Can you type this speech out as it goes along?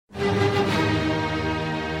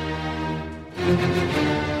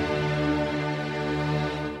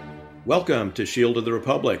Welcome to Shield of the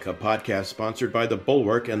Republic, a podcast sponsored by The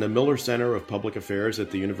Bulwark and the Miller Center of Public Affairs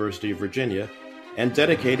at the University of Virginia, and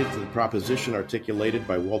dedicated to the proposition articulated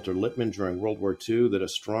by Walter Lippmann during World War II that a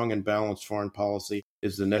strong and balanced foreign policy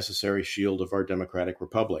is the necessary shield of our democratic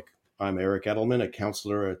republic. I'm Eric Edelman, a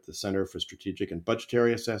counselor at the Center for Strategic and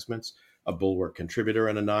Budgetary Assessments, a Bulwark contributor,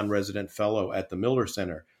 and a non-resident fellow at the Miller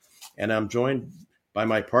Center. And I'm joined by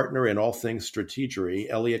my partner in all things strategery,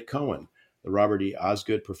 Elliot Cohen, the Robert E.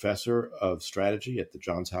 Osgood Professor of Strategy at the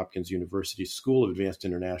Johns Hopkins University School of Advanced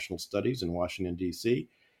International Studies in Washington, D.C.,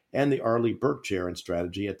 and the Arleigh Burke Chair in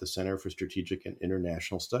Strategy at the Center for Strategic and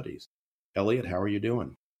International Studies. Elliot, how are you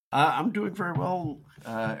doing? I'm doing very well,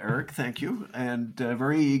 Eric, thank you, and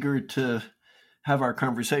very eager to have our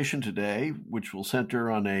conversation today, which will center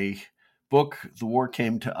on a book, The War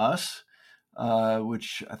Came to Us,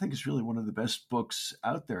 which I think is really one of the best books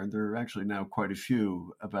out there. And there are actually now quite a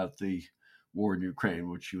few about the war in Ukraine,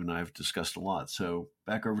 which you and I have discussed a lot. So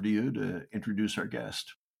back over to you to introduce our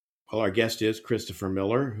guest. Well, our guest is Christopher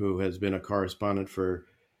Miller, who has been a correspondent for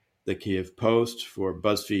the Kiev Post, for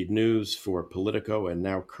BuzzFeed News, for Politico, and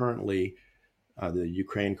now currently the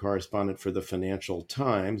Ukraine correspondent for the Financial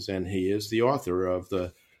Times. And he is the author of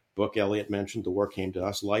the book Elliot mentioned, The War Came to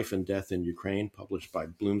Us, Life and Death in Ukraine, published by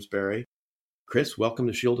Bloomsbury. Chris, welcome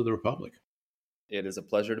to Shield of the Republic. It is a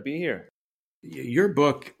pleasure to be here. Your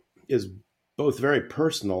book is both very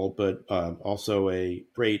personal, but also a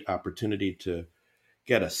great opportunity to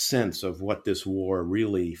get a sense of what this war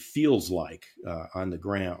really feels like on the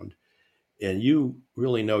ground. And you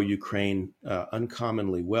really know Ukraine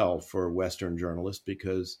uncommonly well for a Western journalist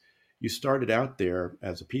because you started out there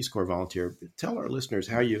as a Peace Corps volunteer. Tell our listeners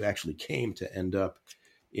how you actually came to end up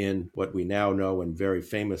in what we now know and very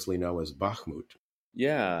famously know as Bakhmut.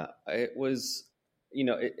 Yeah, it was,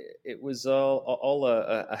 it was all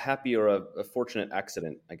a happy or a fortunate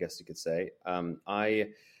accident, I guess you could say. I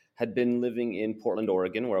had been living in Portland,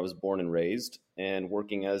 Oregon, where I was born and raised, and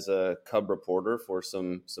working as a cub reporter for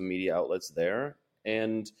some media outlets there.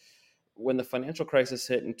 And when the financial crisis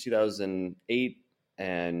hit in 2008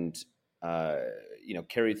 and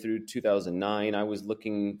carried through 2009, I was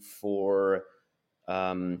looking for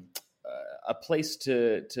a place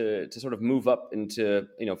to sort of move up into,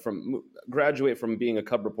 graduate from being a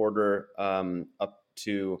cub reporter up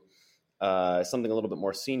to something a little bit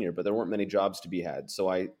more senior, but there weren't many jobs to be had. So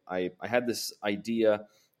I had this idea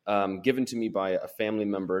given to me by a family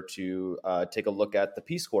member to take a look at the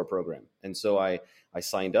Peace Corps program. And so I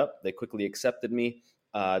signed up. They quickly accepted me.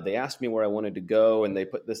 They asked me where I wanted to go, and they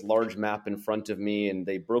put this large map in front of me, and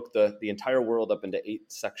they broke the entire world up into 8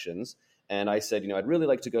 sections. And I said, I'd really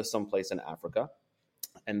like to go someplace in Africa.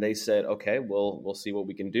 And they said, okay, we'll see what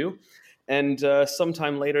we can do. And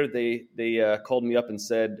sometime later, they called me up and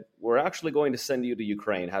said, we're actually going to send you to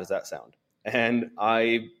Ukraine. How does that sound? And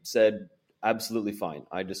I said, absolutely fine.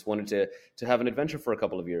 I just wanted to have an adventure for a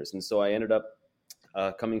couple of years. And so I ended up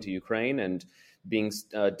coming to Ukraine and being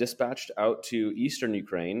dispatched out to eastern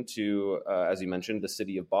Ukraine to, as you mentioned, the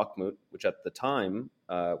city of Bakhmut, which at the time,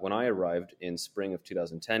 when I arrived in spring of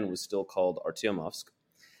 2010, was still called Artyomovsk,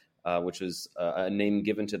 which was a name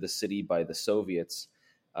given to the city by the Soviets.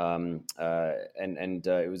 And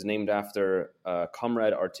it was named after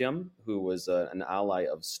Comrade Artyom, who was an ally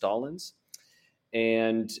of Stalin's.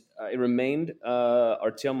 And it remained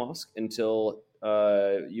Artyomovsk until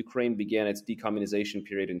Ukraine began its decommunization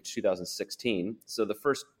period in 2016. So the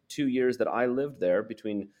first 2 years that I lived there,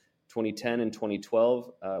 between 2010 and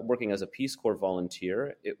 2012, working as a Peace Corps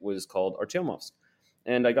volunteer, it was called Artyomovsk.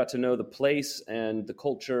 And I got to know the place and the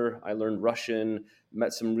culture. I learned Russian,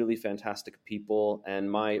 met some really fantastic people. And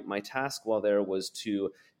my task while there was to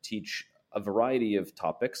teach a variety of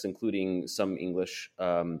topics, including some English,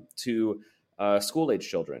 to school-age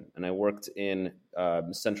children. And I worked in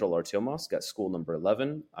Central Artyomovsk at school number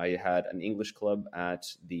 11. I had an English club at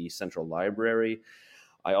the Central Library.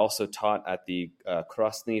 I also taught at the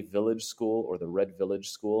Krasny Village School, or the Red Village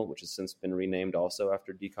School, which has since been renamed also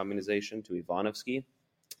after decommunization to Ivanovsky.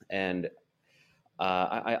 And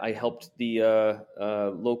I helped the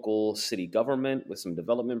local city government with some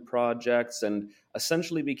development projects and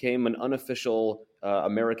essentially became an unofficial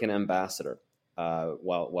American ambassador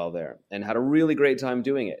while there, and had a really great time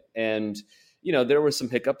doing it. And, there were some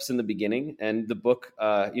hiccups in the beginning, and the book,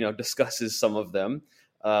 discusses some of them.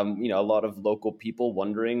 A lot of local people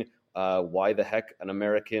wondering why the heck an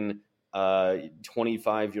American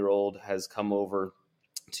 25-year-old has come over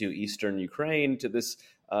to eastern Ukraine, to this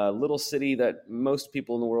little city that most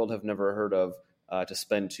people in the world have never heard of, to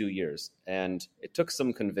spend 2 years. And it took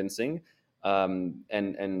some convincing.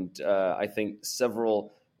 and I think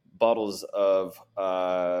several bottles of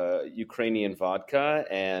Ukrainian vodka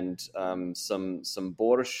and some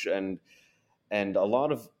borscht and a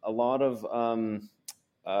lot of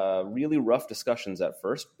really rough discussions at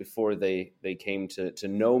first before they came to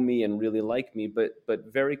know me and really like me,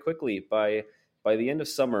 but very quickly by the end of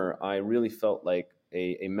summer, I really felt like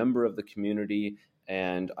a member of the community,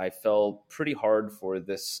 and I fell pretty hard for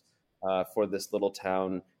this little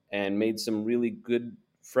town and made some really good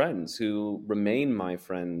friends who remain my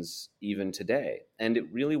friends even today. And it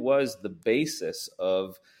really was the basis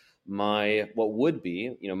of my what would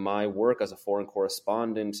be my work as a foreign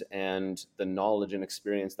correspondent and the knowledge and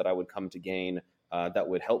experience that I would come to gain that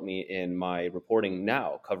would help me in my reporting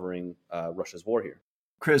now covering Russia's war here.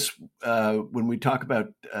 Chris, when we talk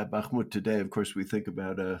about Bakhmut today, of course, we think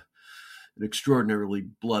about an extraordinarily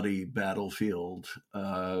bloody battlefield,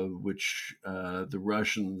 which the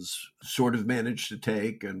Russians sort of managed to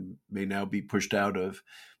take and may now be pushed out of,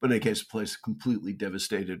 but in any case, a place completely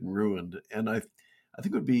devastated and ruined. And I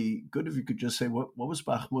think it would be good if you could just say, what was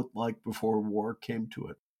Bakhmut like before war came to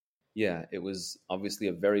it? Yeah, it was obviously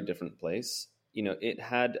a very different place. It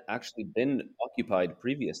had actually been occupied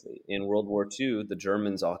previously. In World War II, the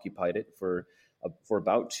Germans occupied it for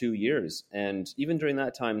about 2 years. And even during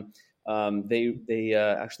that time, they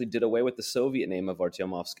actually did away with the Soviet name of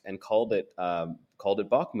Artyomovsk and called it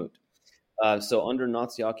Bakhmut. So under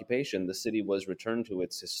Nazi occupation, the city was returned to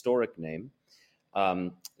its historic name.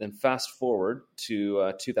 Then fast forward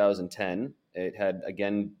to 2010, it had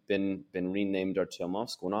again been renamed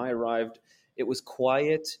Artyomovsk. When I arrived, it was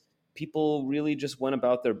quiet. People really just went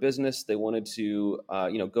about their business. They wanted to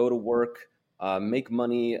go to work, make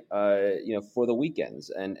money for the weekends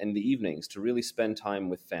and the evenings to really spend time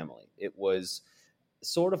with family. It was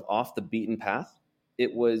sort of off the beaten path.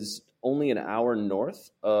 It was only an hour north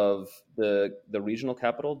of the regional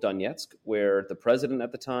capital, Donetsk, where the president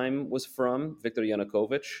at the time was from, Viktor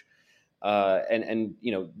Yanukovych.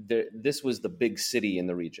 This was the big city in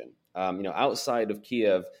the region. Outside of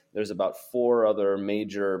Kiev, there's about 4 other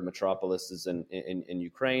major metropolises in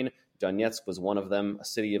Ukraine. Donetsk was one of them, a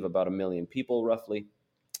city of about 1 million people, roughly.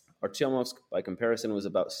 Artyomovsk, by comparison, was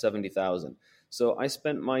about 70,000. So I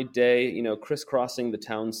spent my day, crisscrossing the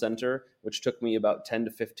town center, which took me about 10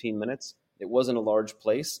 to 15 minutes. It wasn't a large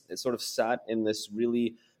place. It sort of sat in this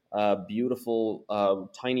really beautiful,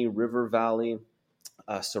 tiny river valley,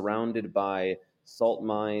 surrounded by salt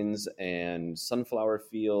mines and sunflower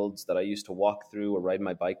fields that I used to walk through or ride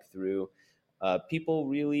my bike through. People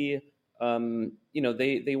really,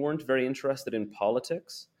 they weren't very interested in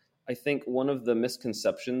politics. I think one of the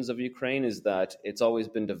misconceptions of Ukraine is that it's always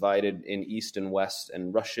been divided in East and West,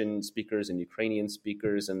 and Russian speakers and Ukrainian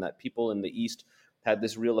speakers, and that people in the East had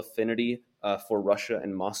this real affinity for Russia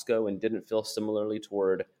and Moscow and didn't feel similarly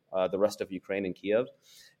toward the rest of Ukraine and Kiev.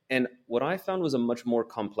 And what I found was a much more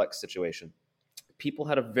complex situation. People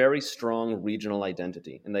had a very strong regional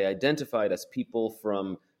identity, and they identified as people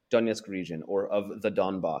from Donetsk region or of the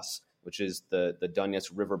Donbass, which is the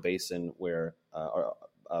Donetsk River basin where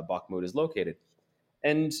Bakhmut is located.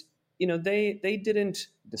 And, they didn't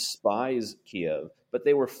despise Kiev, but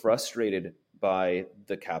they were frustrated by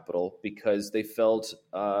the capital because they felt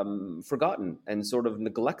forgotten and sort of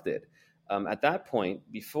neglected. At that point,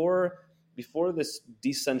 before this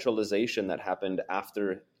decentralization that happened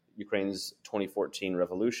after Ukraine's 2014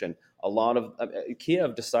 revolution, a lot of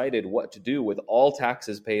Kiev decided what to do with all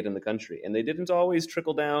taxes paid in the country, and they didn't always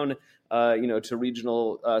trickle down, to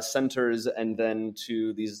regional centers and then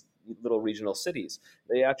to these little regional cities.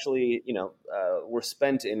 They actually, were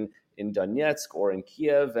spent in Donetsk or in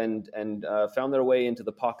Kiev and found their way into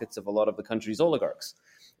the pockets of a lot of the country's oligarchs,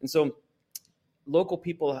 and so local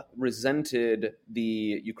people resented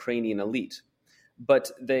the Ukrainian elite,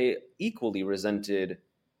 but they equally resented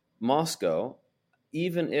Moscow,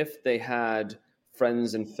 even if they had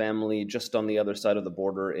friends and family just on the other side of the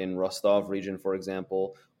border in Rostov region, for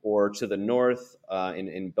example, or to the north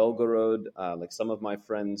in Belgorod, like some of my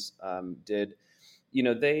friends did.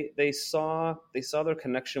 They saw their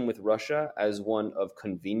connection with Russia as one of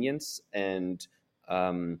convenience and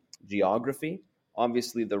geography.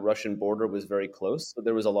 Obviously, the Russian border was very close, so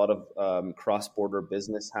there was a lot of cross-border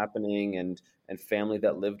business happening and family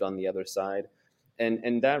that lived on the other side.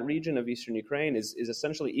 And that region of eastern Ukraine is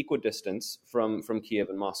essentially equidistant from Kiev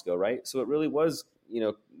and Moscow, right? So it really was,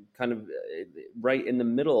 kind of right in the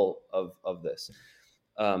middle of this.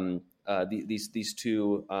 These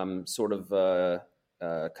two sort of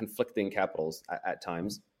conflicting capitals at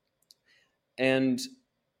times, and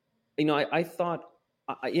I found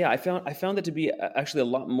it to be actually a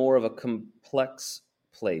lot more of a complex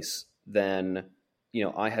place than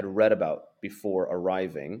I had read about before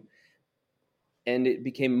arriving, and it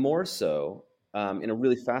became more so in a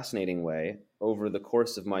really fascinating way over the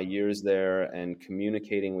course of my years there and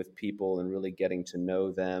communicating with people and really getting to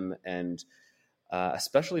know them, and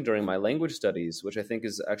especially during my language studies, which I think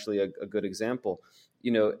is actually a good example.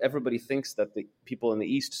 Everybody thinks that the people in the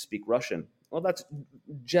East speak Russian. Well, that's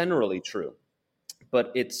generally true,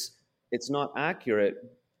 but it's not accurate.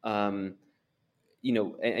 And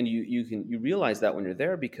you realize that when you're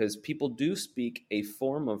there, because people do speak a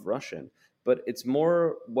form of Russian, but it's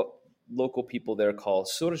more what local people there call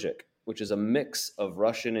Surzhyk, which is a mix of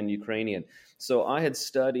Russian and Ukrainian. So I had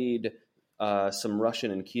studied some Russian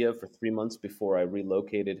in Kiev for 3 months before I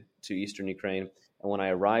relocated to Eastern Ukraine. And when I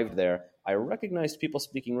arrived there, I recognized people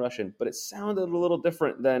speaking Russian, but it sounded a little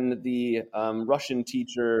different than the Russian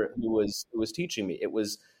teacher who was teaching me. It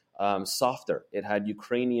was softer. It had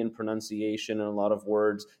Ukrainian pronunciation in a lot of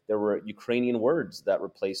words. There were Ukrainian words that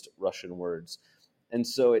replaced Russian words. And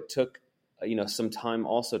so it took some time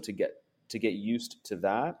also to get used to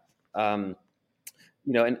that. And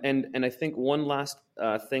I think one last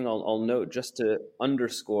thing I'll note, just to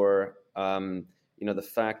underscore the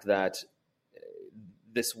fact that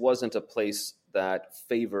this wasn't a place that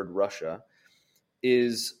favored Russia,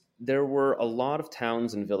 is there were a lot of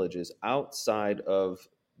towns and villages outside of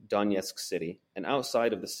Donetsk city and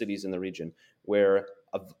outside of the cities in the region where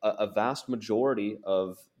a vast majority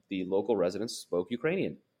of the local residents spoke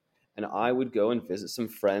Ukrainian. And I would go and visit some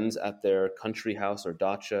friends at their country house or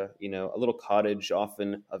dacha, a little cottage,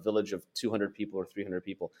 often a village of 200 people or 300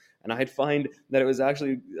 people. And I'd find that it was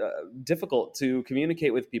actually difficult to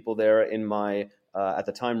communicate with people there in my, at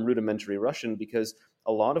the time, rudimentary Russian, because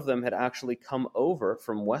a lot of them had actually come over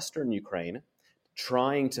from Western Ukraine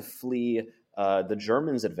trying to flee the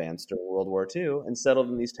Germans' advance during World War II and settled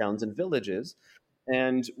in these towns and villages.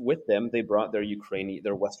 And with them, they brought their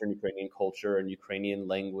Western Ukrainian culture and Ukrainian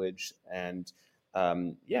language. And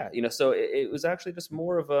so it was actually just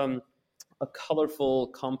more of a colorful,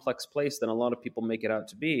 complex place than a lot of people make it out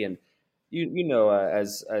to be. And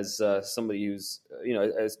as somebody who's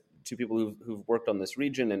as two people who've worked on this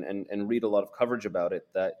region and read a lot of coverage about it,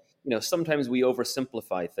 that sometimes we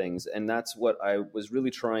oversimplify things, and that's what I was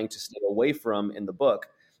really trying to stay away from in the book.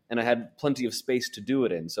 And I had plenty of space to do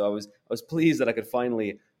it in. So I was pleased that I could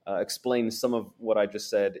finally explain some of what I just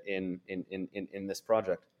said in this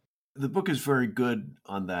project. The book is very good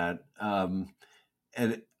on that.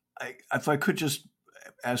 And if I could just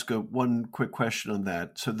ask one quick question on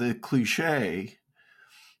that. So the cliche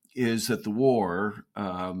is that the war,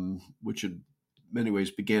 which in many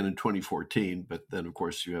ways began in 2014, but then, of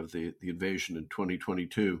course, you have the invasion in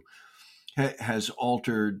 2022, has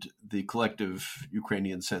altered the collective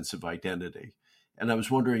Ukrainian sense of identity. And I was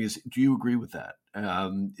wondering, do you agree with that?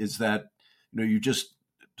 Is that, you just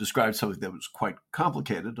described something that was quite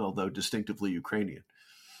complicated, although distinctively Ukrainian.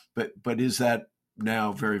 But is that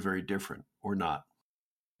now very, very different or not?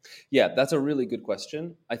 Yeah, that's a really good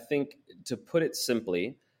question. I think, to put it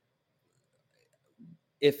simply,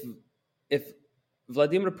 if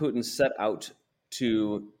Vladimir Putin set out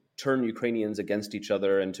to turn Ukrainians against each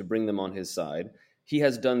other and to bring them on his side, he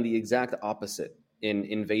has done the exact opposite in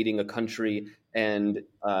invading a country and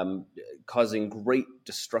causing great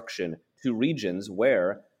destruction to regions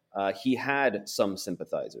where he had some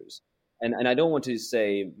sympathizers. And I don't want to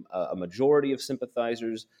say a majority of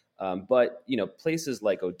sympathizers, but places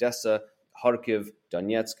like Odessa, Kharkiv,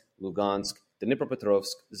 Donetsk, Lugansk,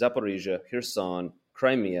 Dnipropetrovsk, Zaporizhia, Kherson,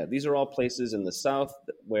 Crimea. These are all places in the south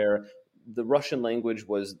where the Russian language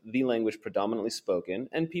was the language predominantly spoken,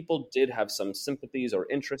 and people did have some sympathies or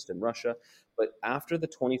interest in Russia. But after the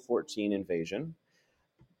 2014 invasion,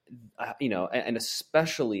 and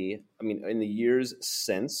especially, in the years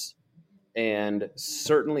since, and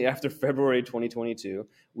certainly after February 2022,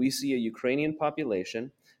 we see a Ukrainian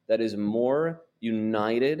population that is more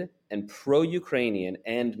united and pro-Ukrainian,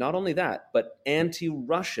 and not only that, but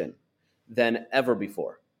anti-Russian than ever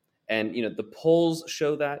before. And, the polls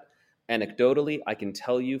show that. Anecdotally, I can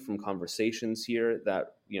tell you from conversations here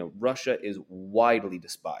that, Russia is widely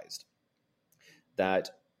despised. That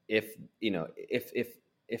if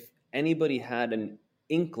anybody had an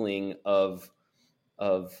inkling of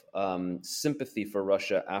sympathy for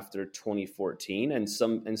Russia after 2014, and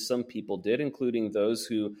some people did, including those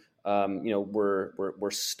who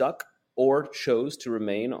were stuck or chose to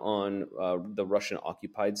remain on the Russian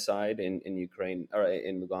occupied side in Ukraine, or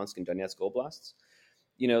in Lugansk and Donetsk oblasts,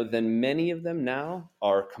 then many of them now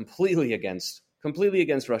are completely against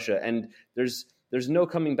Russia, and there's no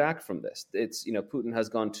coming back from this. It's Putin has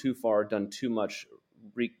gone too far, done too much,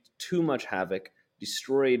 wreaked too much havoc,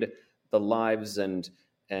 destroyed the lives and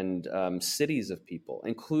cities of people,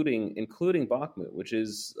 including Bakhmut, which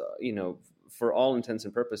is for all intents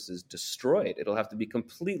and purposes destroyed. It'll have to be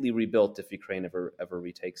completely rebuilt if Ukraine ever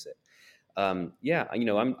retakes it.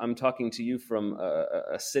 I'm talking to you from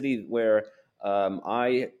a city where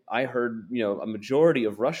I heard a majority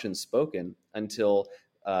of Russian spoken until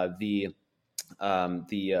the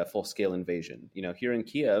full scale invasion. Here in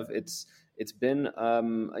Kiev, it's been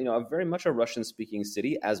a very much a Russian speaking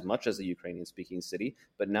city, as much as a Ukrainian speaking city.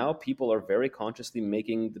 But now people are very consciously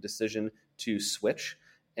making the decision to switch,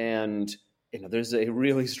 and there's a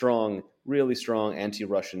really strong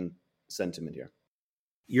anti-Russian sentiment here.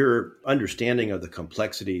 Your understanding of the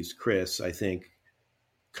complexities, Chris, I think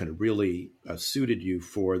kind of really suited you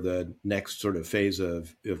for the next sort of phase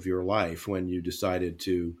of your life when you decided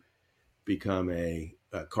to become a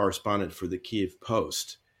correspondent for the Kiev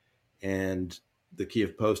Post. And the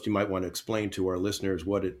Kiev Post, you might want to explain to our listeners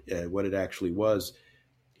what it actually was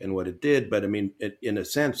and what it did. But I mean, in a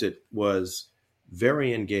sense, it was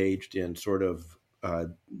very engaged in sort of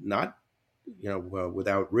not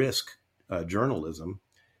without risk journalism,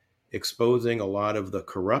 exposing a lot of the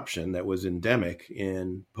corruption that was endemic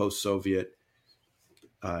in post-Soviet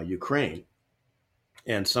Ukraine.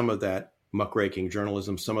 And some of that muckraking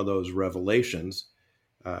journalism, some of those revelations,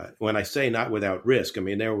 when I say not without risk, I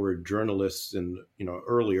mean, there were journalists in,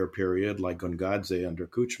 earlier period like Gongadze under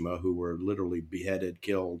Kuchma who were literally beheaded,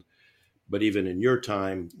 killed. But even in your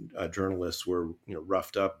time, journalists were,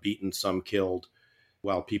 roughed up, beaten, some killed,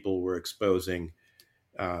 while people were exposing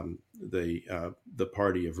the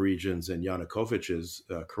Party of Regions and Yanukovych's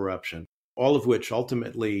corruption, all of which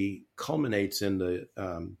ultimately culminates in the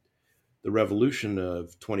revolution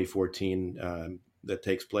of 2014 that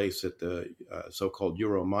takes place at the so-called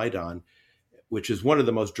Euromaidan, which is one of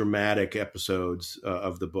the most dramatic episodes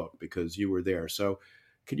of the book because you were there. So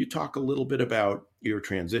could you talk a little bit about your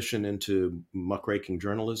transition into muckraking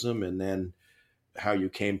journalism and then how you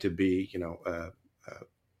came to be,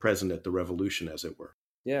 present at the revolution, as it were?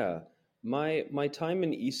 Yeah. My time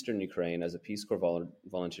in Eastern Ukraine as a Peace Corps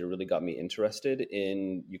volunteer really got me interested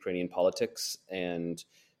in Ukrainian politics and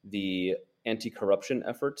the anti-corruption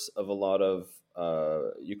efforts of a lot of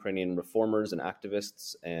Ukrainian reformers and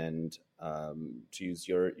activists, and to use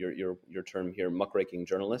your term here, muckraking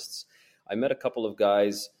journalists. I met a couple of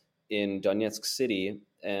guys in Donetsk City,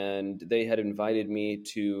 and they had invited me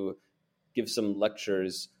to give some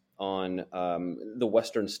lectures on the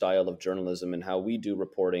Western style of journalism and how we do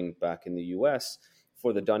reporting back in the U.S.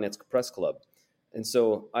 for the Donetsk Press Club. And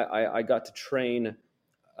so I got to train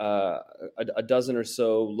a dozen or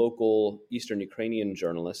so local Eastern Ukrainian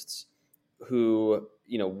journalists who,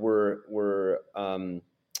 were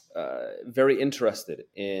very interested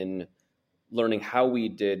in learning how we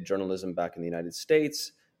did journalism back in the United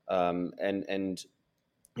States, and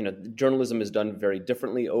journalism is done very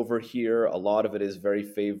differently over here. A lot of it is very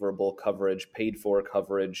favorable coverage, paid for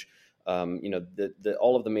coverage.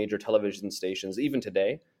 All of the major television stations, even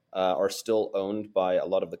today, are still owned by a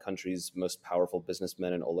lot of the country's most powerful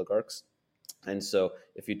businessmen and oligarchs. And so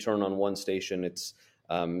if you turn on one station, it's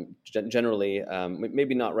generally,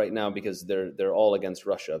 maybe not right now because they're all against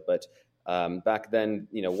Russia, but back then,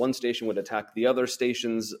 one station would attack the other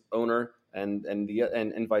station's owner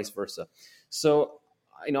and vice versa. So,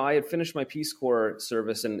 I had finished my Peace Corps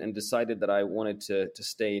service and decided that I wanted to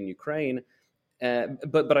stay in Ukraine,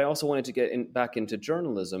 but I also wanted to get back into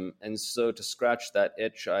journalism. And so to scratch that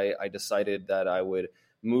itch, I decided that I would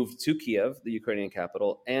move to Kiev, the Ukrainian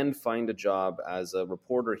capital, and find a job as a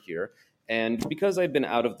reporter here. And because I'd been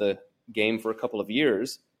out of the game for a couple of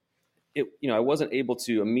years, I wasn't able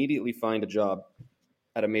to immediately find a job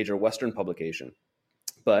at a major Western publication.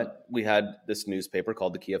 But we had this newspaper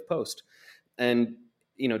called the Kiev Post. And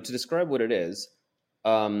to describe what it is,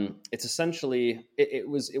 it's essentially it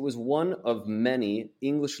was one of many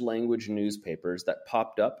English language newspapers that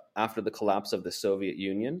popped up after the collapse of the Soviet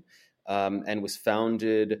Union, and was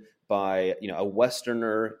founded by a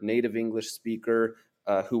Westerner, native English speaker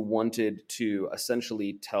who wanted to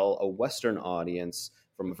essentially tell a Western audience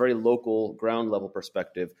from a very local ground level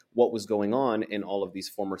perspective what was going on in all of these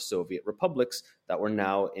former Soviet republics that were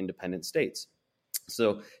now independent states.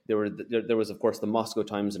 So there was, of course, the Moscow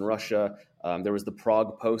Times in Russia. There was the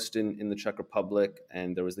Prague Post in the Czech Republic,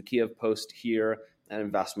 and there was the Kiev Post here, and a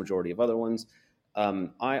vast majority of other ones.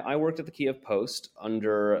 I worked at the Kiev Post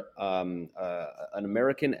under an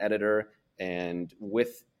American editor and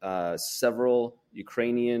with several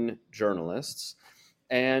Ukrainian journalists.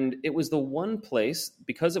 And it was the one place,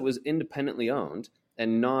 because it was independently owned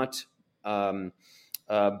and not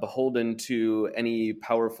beholden to any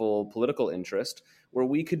powerful political interest, where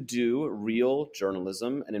we could do real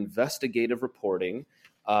journalism and investigative reporting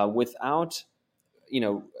without,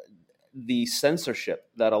 the censorship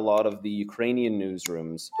that a lot of the Ukrainian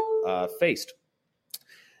newsrooms faced.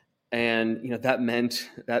 And that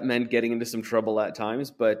meant getting into some trouble at times,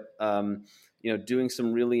 but doing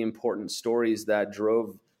some really important stories that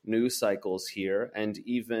drove news cycles here, and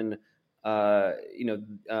even a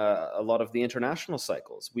lot of the international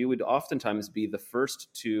cycles. We would oftentimes be the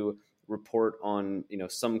first to report on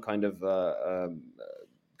some kind of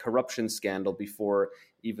corruption scandal before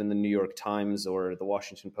even the New York Times or the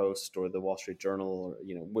Washington Post or the Wall Street Journal,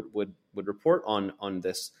 would report on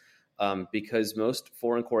this. Because most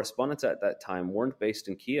foreign correspondents at that time weren't based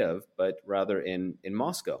in Kiev, but rather in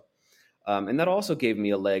Moscow. And that also gave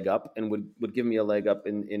me a leg up, and would give me a leg up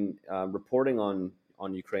in reporting on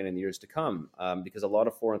Ukraine in the years to come, because a lot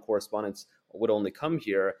of foreign correspondents would only come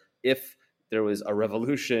here if there was a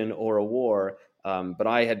revolution or a war. But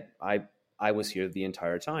I was here the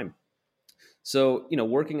entire time. So,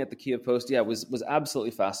 working at the Kiev Post, was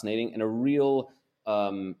absolutely fascinating, and a real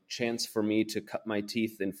chance for me to cut my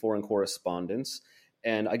teeth in foreign correspondence.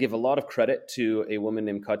 And I give a lot of credit to a woman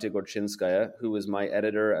named Katya Gorchinskaya, who was my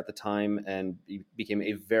editor at the time and became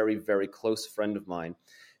a very, very close friend of mine.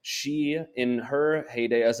 She, in her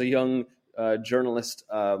heyday as a young journalist,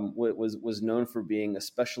 was known for being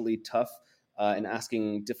especially tough and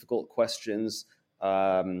asking difficult questions,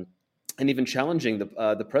 and even challenging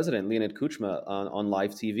the president, Leonid Kuchma, on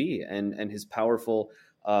live TV, and his powerful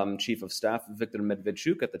chief of staff, Viktor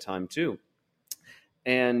Medvedchuk, at the time too.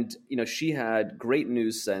 And she had great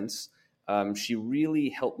news sense. She really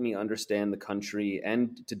helped me understand the country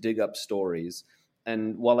and to dig up stories.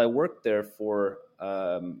 And while I worked there for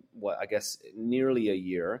nearly a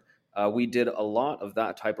year, we did a lot of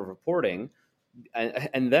that type of reporting.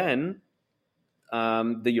 And then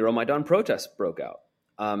the Euromaidan protests broke out.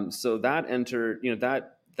 So that entered,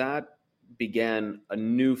 that began a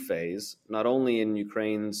new phase, not only in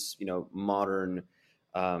Ukraine's, modern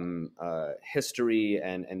history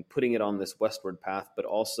and putting it on this westward path, but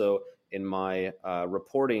also in my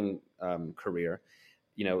reporting career.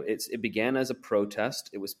 It began as a protest.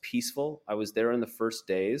 It was peaceful. I was there in the first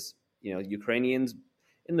days. Ukrainians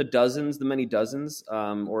in the many dozens,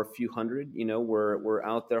 or a few hundred, were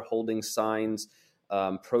out there holding signs,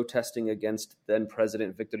 protesting against then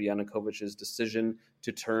President Viktor Yanukovych's decision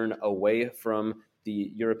to turn away from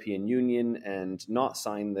the European Union and not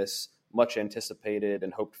sign this much anticipated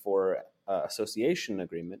and hoped for association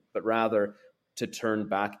agreement, but rather to turn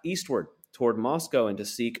back eastward toward Moscow and to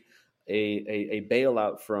seek a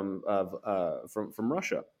bailout from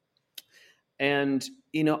Russia. And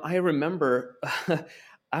I remember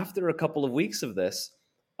after a couple of weeks of this,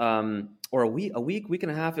 or a week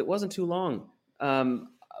and a half, it wasn't too long.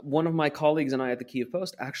 One of my colleagues and I at the Kiev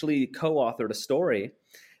Post actually co-authored a story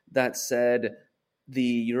that said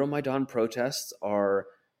the Euromaidan protests are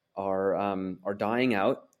dying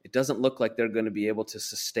out. It doesn't look like they're going to be able to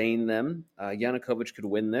sustain them. Yanukovych could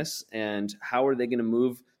win this, and how are they going to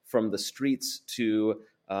move from the streets to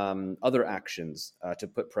other actions to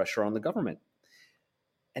put pressure on the government?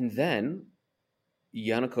 And then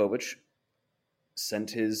Yanukovych sent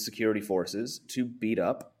his security forces to beat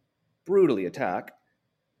up, brutally attack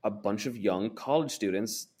a bunch of young college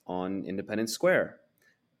students on Independence Square.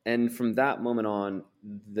 And from that moment on,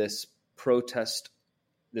 this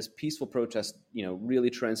peaceful protest, really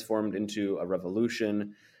transformed into a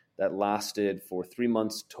revolution that lasted for 3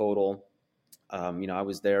 months total. I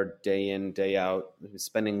was there day in, day out,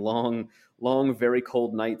 spending long, very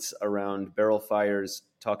cold nights around barrel fires,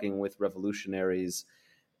 talking with revolutionaries.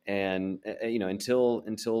 And,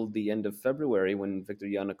 until the end of February, when Viktor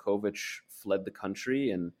Yanukovych fled the country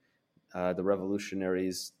and the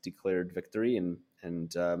revolutionaries declared victory and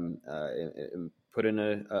put in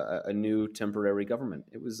a new temporary government.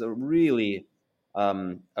 It was a really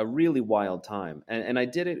wild time, and I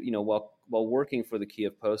did it, while working for the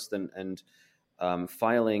Kiev Post and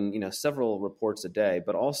filing, several reports a day,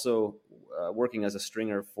 but also working as a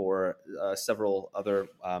stringer for several other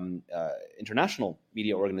international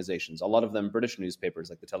media organizations. A lot of them British newspapers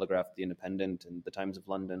like the Telegraph, the Independent, and the Times of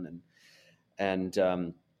London, and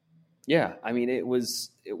it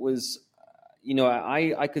was.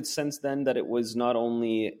 I could sense then that it was not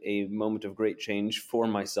only a moment of great change for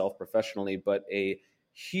myself professionally, but a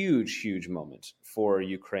huge moment for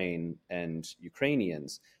Ukraine and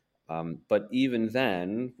Ukrainians. But even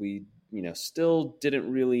then, we still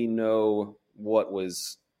didn't really know what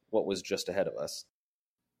was just ahead of us.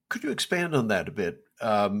 Could you expand on that a bit?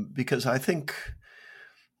 Because I think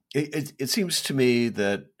it seems to me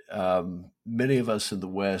that many of us in the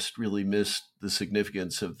West really missed the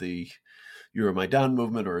significance of the Euromaidan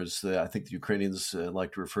movement, or as I think the Ukrainians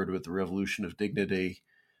like to refer to it, the Revolution of Dignity.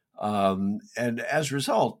 And as a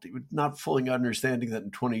result, not fully understanding that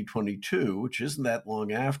in 2022, which isn't that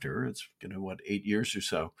long after, it's 8 years or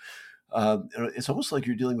so, it's almost like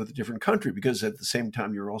you're dealing with a different country, because at the same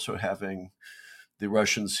time you're also having the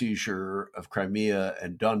Russian seizure of Crimea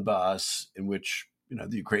and Donbass, in which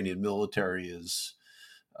the Ukrainian military is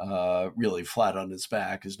really flat on its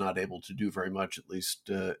back, is not able to do very much, at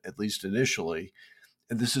least initially.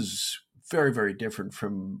 And this is very, very different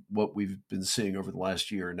from what we've been seeing over the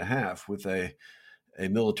last year and a half, with a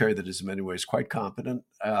military that is in many ways quite competent,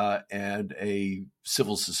 and a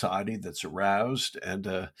civil society that's aroused, and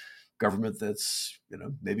a government that's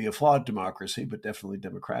maybe a flawed democracy, but definitely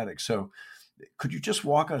democratic. So could you just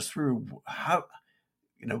walk us through how,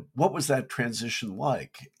 what was that transition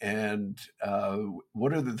like? And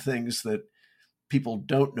what are the things that people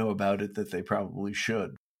don't know about it that they probably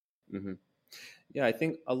should? Mm-hmm. Yeah, I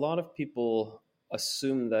think a lot of people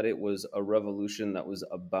assume that it was a revolution that was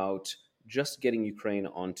about just getting Ukraine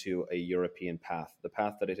onto a European path, the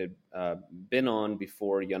path that it had been on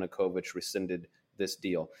before Yanukovych rescinded this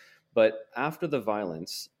deal. But after the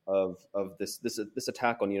violence of this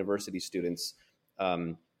attack on university students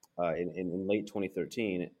in late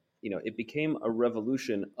 2013, it became a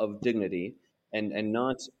revolution of dignity and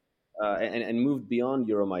not and moved beyond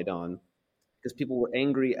Euromaidan, because people were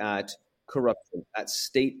angry at corruption, at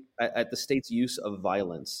the state's use of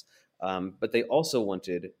violence. But they also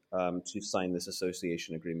wanted to sign this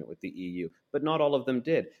association agreement with the EU, but not all of them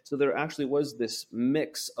did. So there actually was this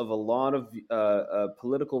mix of a lot of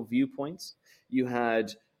political viewpoints. You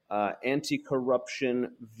had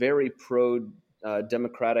anti-corruption, very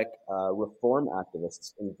pro-democratic reform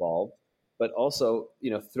activists involved, but also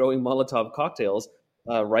throwing Molotov cocktails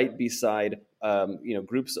right beside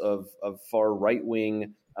groups of far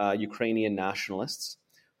right-wing Ukrainian nationalists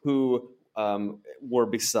who were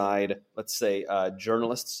beside, let's say,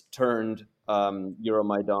 journalists turned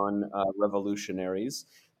Euromaidan revolutionaries,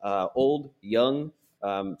 old, young,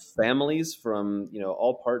 families from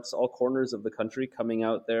all corners of the country coming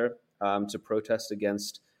out there to protest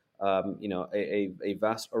against a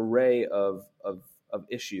vast array of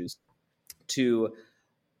issues, to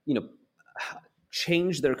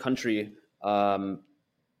change their country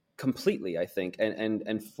completely, I think,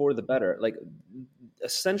 and for the better. Like,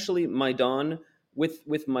 essentially, Maidan,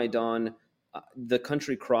 with Maidan, the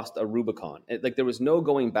country crossed a Rubicon. There was no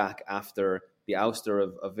going back after the ouster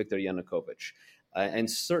of Viktor Yanukovych, and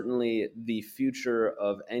certainly the future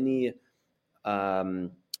of any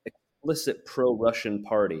explicit pro-Russian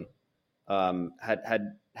party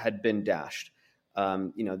had been dashed.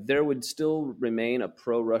 There would still remain a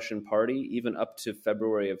pro-Russian party even up to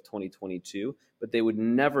February of 2022, but they would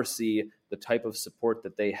never see the type of support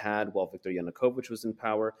that they had while Viktor Yanukovych was in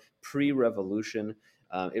power, pre-revolution.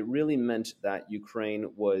 It really meant that Ukraine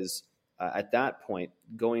was, at that point,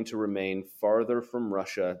 going to remain farther from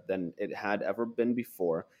Russia than it had ever been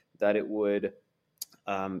before, that it would,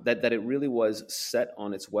 that it really was set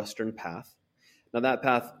on its Western path. Now, that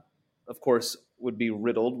path, of course, would be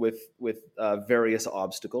riddled with various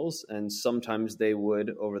obstacles, and sometimes they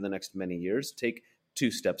would, over the next many years, take 2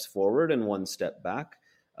 steps forward and 1 step back.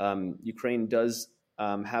 Ukraine does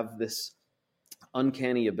have this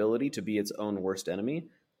uncanny ability to be its own worst enemy,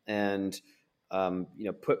 and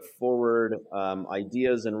put forward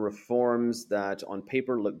ideas and reforms that on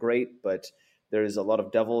paper look great, but there's a lot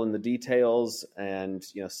of devil in the details, and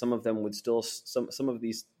some of them would still some of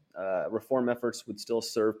these reform efforts would still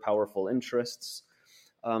serve powerful interests,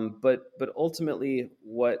 but ultimately,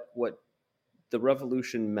 what the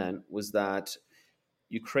revolution meant was that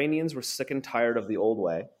Ukrainians were sick and tired of the old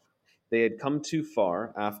way. They had come too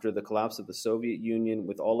far after the collapse of the Soviet Union,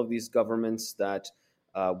 with all of these governments that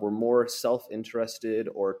were more self-interested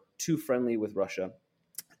or too friendly with Russia,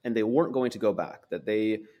 and they weren't going to go back. That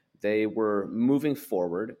they were moving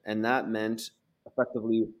forward, and that meant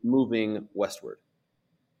effectively moving westward.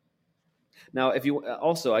 Now, if you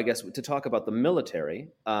also, I guess, to talk about the military,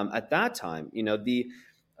 at that time,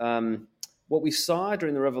 what we saw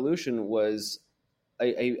during the revolution was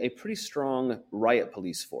a pretty strong riot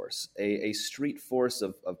police force, a street force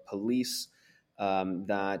of police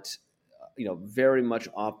that very much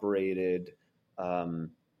operated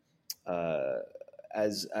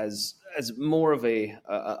as more of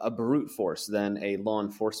a brute force than a law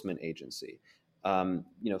enforcement agency.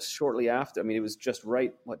 Shortly after, it was just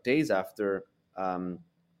days after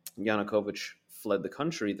Yanukovych fled the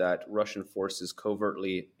country, that Russian forces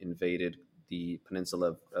covertly invaded the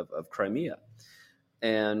peninsula of Crimea.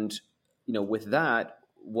 And with that,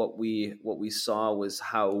 what we saw was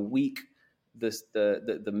how weak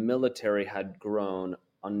the military had grown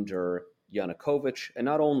under Yanukovych, and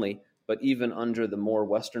not only, but even under the more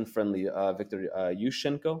Western friendly Viktor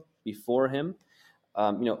Yushchenko before him.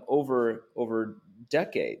 Over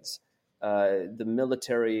decades, the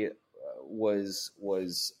military was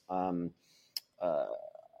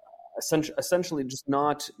essentially just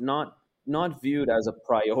not viewed as a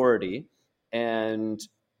priority, and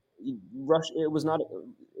Russia. It was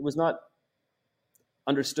not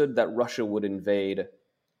understood that Russia would invade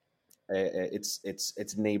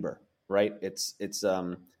its neighbor, right?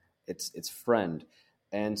 Its friend,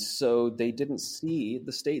 and so the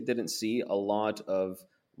state didn't see a lot of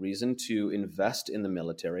reason to invest in the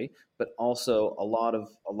military, but also a lot of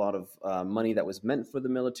money that was meant for the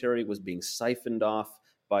military was being siphoned off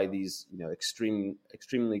by these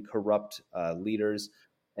extremely corrupt leaders.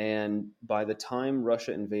 And by the time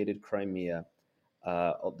Russia invaded Crimea,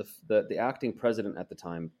 the acting president at the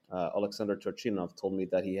time, Alexander Turchinov, told me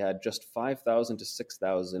that he had just 5,000 to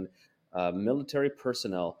 6,000 military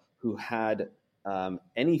personnel who had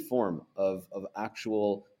any form of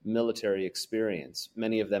actual military experience.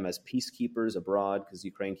 Many of them as peacekeepers abroad, because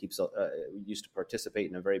Ukraine used to participate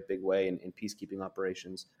in a very big way in peacekeeping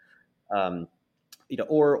operations,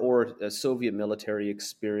 or a Soviet military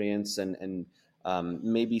experience, and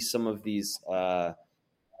maybe some of these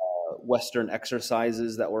Western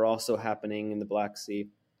exercises that were also happening in the Black Sea.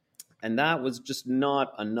 And that was just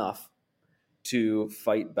not enough to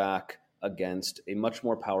fight back against a much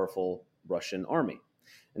more powerful Russian army.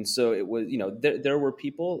 And so it was, there were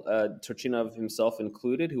people, Turchinov himself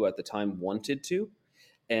included, who at the time wanted to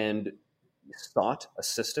and sought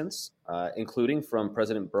assistance, including from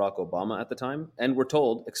President Barack Obama at the time, and were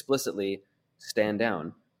told explicitly, stand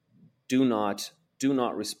down, do not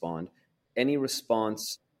respond. Any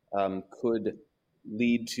response could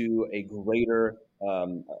lead to a greater,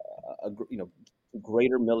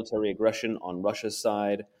 greater military aggression on Russia's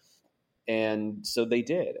side. And so they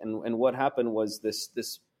did. And what happened was this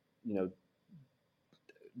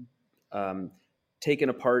taken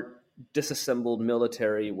apart, disassembled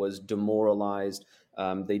military was demoralized.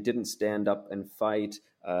 They didn't stand up and fight.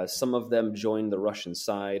 Some of them joined the Russian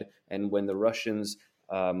side. And when the Russians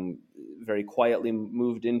very quietly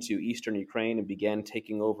moved into eastern Ukraine and began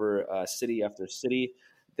taking over city after city,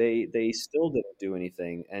 they still didn't do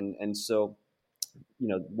anything. And so,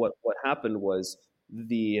 what happened was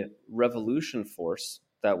the revolution force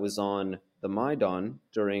that was on the Maidan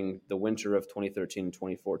during the winter of 2013 and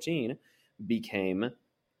 2014 became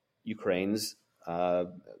Ukraine's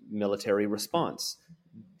military response.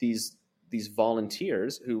 These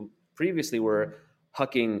volunteers who previously were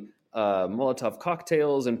hucking Molotov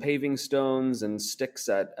cocktails and paving stones and sticks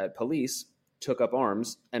at police took up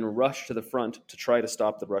arms and rushed to the front to try to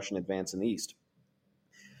stop the Russian advance in the east.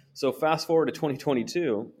 So fast forward to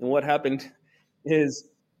 2022, and what happened is,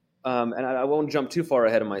 and I won't jump too far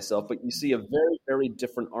ahead of myself, but you see a very, very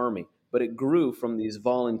different army. But it grew from these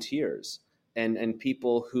volunteers and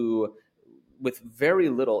people who, with very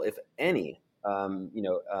little, if any,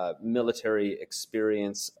 military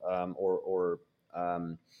experience or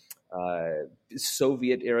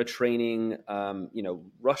Soviet era training,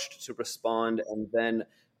 rushed to respond, and then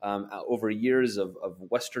over years of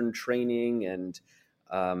Western training and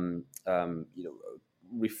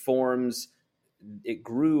reforms, it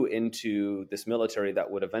grew into this military that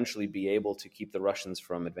would eventually be able to keep the Russians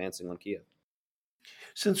from advancing on Kiev.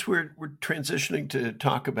 Since we're transitioning to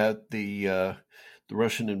talk about the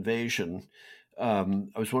Russian invasion, I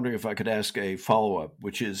was wondering if I could ask a follow-up,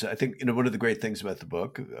 which is, I think, one of the great things about the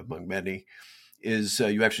book, among many, is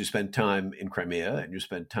you actually spend time in Crimea and you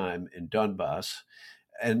spend time in Donbass.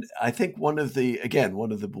 And I think one of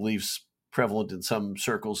the beliefs prevalent in some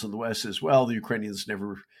circles in the West is, well, the Ukrainians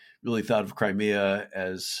never really thought of Crimea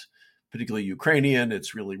as particularly Ukrainian.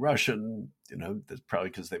 It's really Russian, that's probably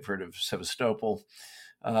because they've heard of Sevastopol.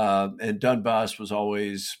 And Donbass was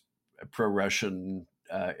always a pro-Russian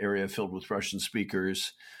area filled with Russian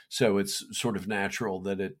speakers. So it's sort of natural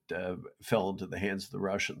that it fell into the hands of the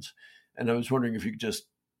Russians. And I was wondering if you could just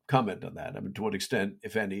comment on that. I mean, to what extent,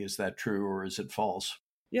 if any, is that true or is it false?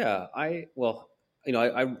 Yeah, I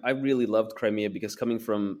really loved Crimea because coming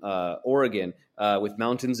from Oregon with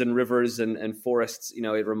mountains and rivers and forests,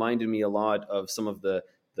 it reminded me a lot of some of the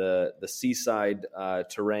seaside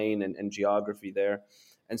terrain and geography there.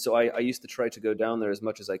 And so I used to try to go down there as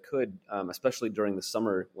much as I could, especially during the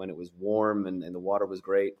summer when it was warm and the water was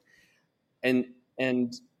great. And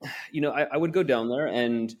I would go down there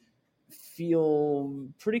and feel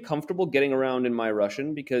pretty comfortable getting around in my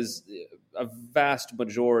Russian because a vast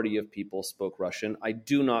majority of people spoke Russian. I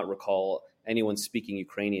do not recall anyone speaking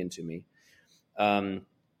Ukrainian to me.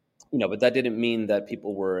 But that didn't mean that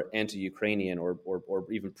people were anti-Ukrainian or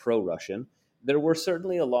even pro-Russian. There were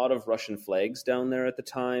certainly a lot of Russian flags down there at the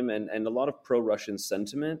time, and a lot of pro-Russian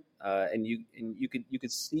sentiment, and you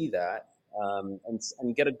could see that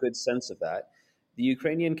and get a good sense of that. The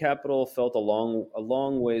Ukrainian capital felt a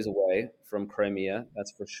long ways away from Crimea,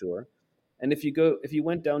 that's for sure. And if you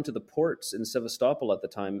went down to the ports in Sevastopol at the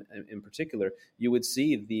time, in particular, you would see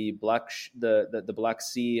the Black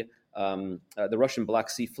Sea, the Russian Black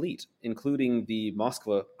Sea Fleet, including the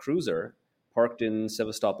Moskva cruiser parked in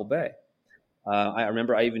Sevastopol Bay. I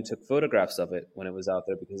remember I even took photographs of it when it was out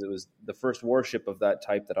there because it was the first warship of that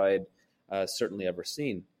type that I had certainly ever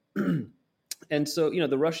seen. And so,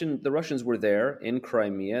 the Russians were there in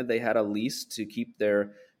Crimea. They had a lease to keep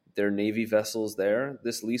their Navy vessels there.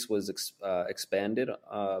 This lease was extended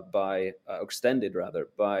by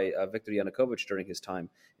Viktor Yanukovych during his time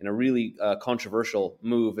in a really controversial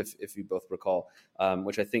move, if you both recall,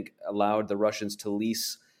 which I think allowed the Russians to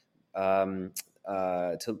lease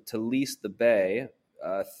lease the bay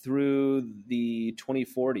through the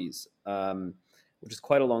 2040s. Which is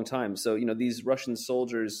quite a long time. So, these Russian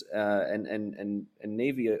soldiers and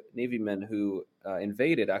Navy men who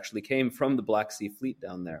invaded actually came from the Black Sea Fleet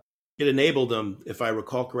down there. It enabled them, if I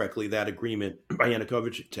recall correctly, that agreement by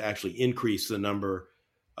Yanukovych to actually increase the number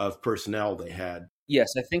of personnel they had.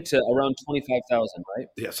 Yes, I think to around 25,000, right?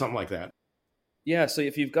 Yeah, something like that. Yeah, so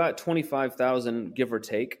if you've got 25,000, give or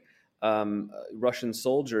take, Russian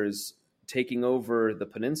soldiers taking over the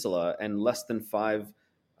peninsula and less than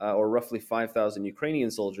or roughly 5,000 Ukrainian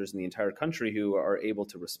soldiers in the entire country who are able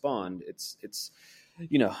to respond.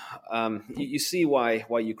 You see why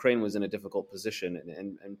Ukraine was in a difficult position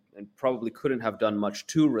and probably couldn't have done much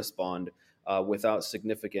to respond without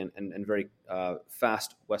significant and very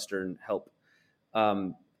fast Western help.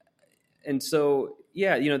 And so,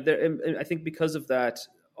 I think because of that,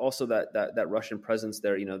 also that Russian presence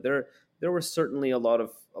there, there were certainly a lot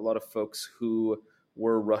of folks who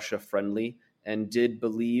were Russia friendly and did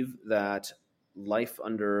believe that life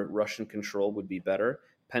under Russian control would be better.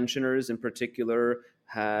 Pensioners in particular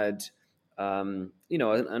had, a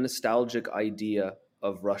nostalgic idea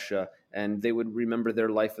of Russia, and they would remember their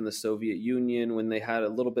life in the Soviet Union when they had a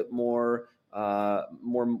little bit more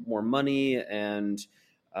money and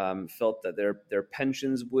felt that their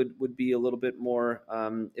pensions would be a little bit more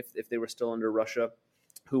if they were still under Russia,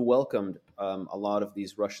 who welcomed a lot of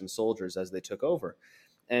these Russian soldiers as they took over.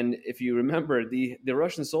 And if you remember, the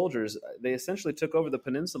Russian soldiers, they essentially took over the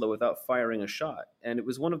peninsula without firing a shot. And it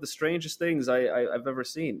was one of the strangest things I've ever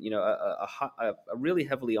seen. A really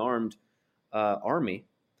heavily armed army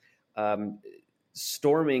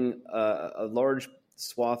storming a large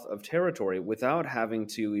swath of territory without having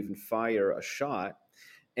to even fire a shot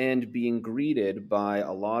and being greeted by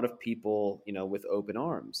a lot of people, with open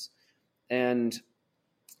arms. And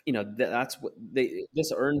that's what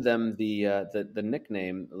this earned them the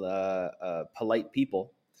nickname polite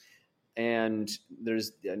people. And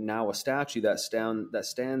there's now a statue that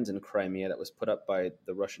stands in Crimea that was put up by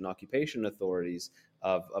the Russian occupation authorities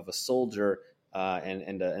of a soldier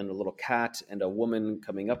and a little cat and a woman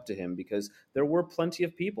coming up to him, because there were plenty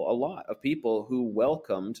of people, a lot of people who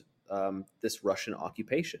welcomed this Russian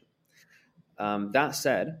occupation. That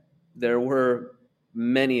said, there were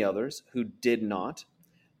many others who did not,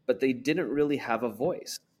 but they didn't really have a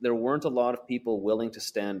voice. There weren't a lot of people willing to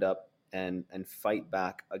stand up and fight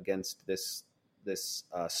back against this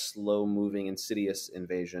slow-moving, insidious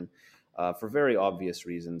invasion for very obvious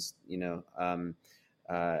reasons,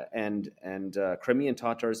 and Crimean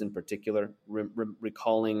Tatars in particular,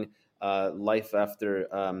 recalling life after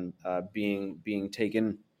being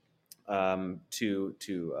taken to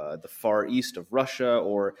the far east of Russia,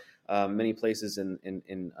 or many places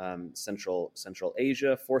in Central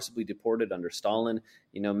Asia, forcibly deported under Stalin.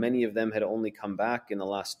 Many of them had only come back in the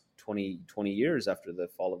last 20 years after the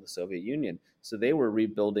fall of the Soviet Union. So they were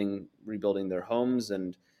rebuilding their homes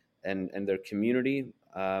and their community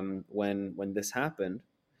when this happened.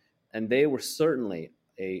 And they were certainly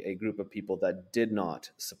a group of people that did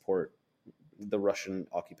not support the Russian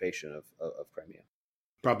occupation of Crimea.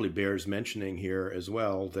 Probably bears mentioning here as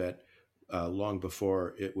well that long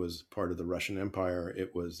before it was part of the Russian Empire,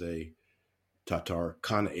 it was a Tatar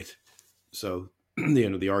Khanate. So,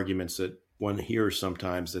 the arguments that one hears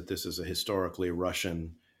sometimes that this is a historically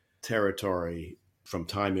Russian territory from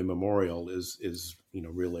time immemorial is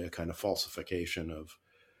really a kind of falsification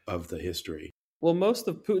of the history. Well, most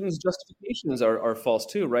of Putin's justifications are false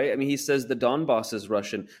too, right? I mean, he says the Donbass is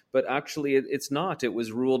Russian, but actually it's not. It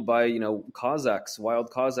was ruled by, Cossacks, wild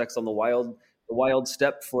Cossacks on the wild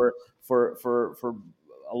steppe for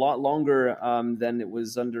a lot longer than it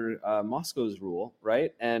was under Moscow's rule,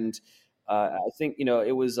 right? And I think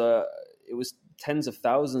it was tens of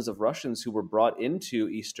thousands of Russians who were brought into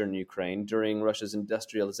eastern Ukraine during Russia's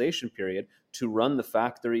industrialization period to run the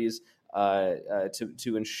factories,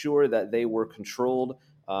 to ensure that they were controlled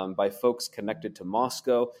by folks connected to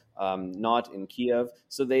Moscow, not in Kiev.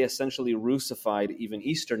 So they essentially Russified even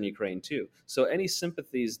eastern Ukraine too. So any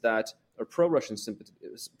sympathies that or pro-Russian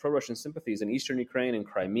sympathies in eastern Ukraine and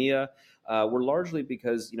Crimea were largely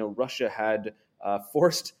because Russia had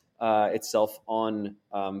forced itself on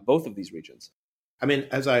both of these regions. I mean,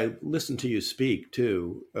 as I listened to you speak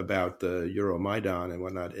too about the Euromaidan and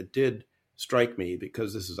whatnot, it did strike me,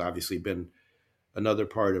 because this has obviously been another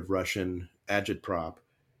part of Russian agitprop,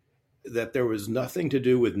 that there was nothing to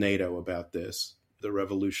do with NATO about this, the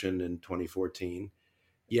revolution in 2014.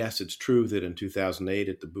 Yes, it's true that in 2008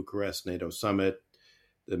 at the Bucharest NATO summit,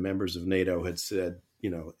 the members of NATO had said,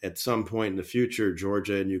 at some point in the future,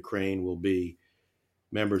 Georgia and Ukraine will be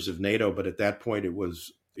members of NATO. But at that point, it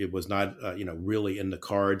was not, really in the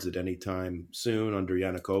cards at any time soon. Under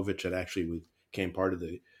Yanukovych, it actually became part of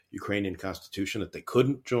the Ukrainian constitution that they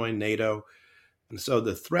couldn't join NATO. And so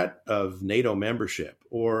the threat of NATO membership,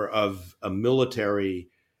 or of a military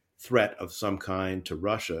threat of some kind to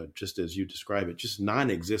Russia, just as you describe it, just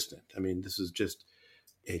non-existent. I mean, this is just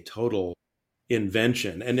a total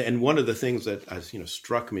invention. And one of the things that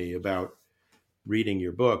struck me about reading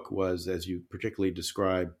your book was, as you particularly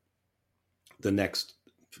describe the next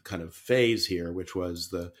kind of phase here, which was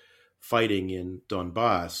the fighting in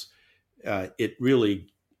Donbass, it really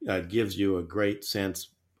gives you a great sense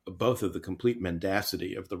both of the complete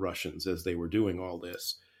mendacity of the Russians as they were doing all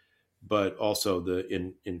this, but also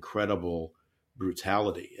the incredible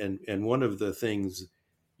brutality. And one of the things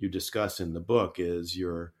you discuss in the book is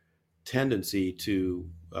your tendency to,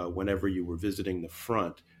 whenever you were visiting the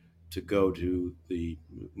front, to go to the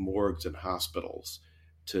morgues and hospitals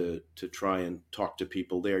to try and talk to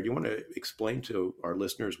people there. Do you want to explain to our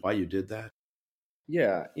listeners why you did that?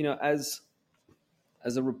 Yeah,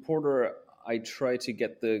 as a reporter, I try to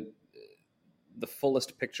get the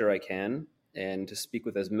fullest picture I can, and to speak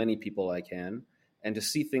with as many people I can, and to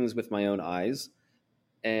see things with my own eyes,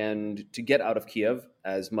 and to get out of Kiev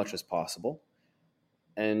as much as possible.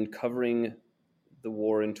 And covering the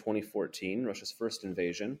war in 2014, Russia's first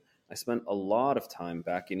invasion, I spent a lot of time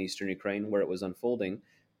back in eastern Ukraine where it was unfolding,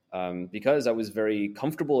 because I was very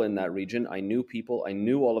comfortable in that region. I knew people. I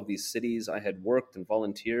knew all of these cities. I had worked and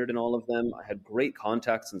volunteered in all of them. I had great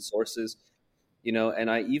contacts and sources, and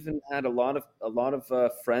I even had a lot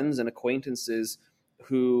of friends and acquaintances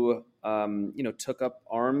who, took up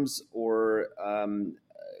arms or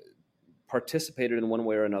participated in one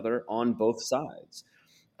way or another on both sides.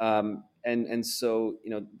 And so,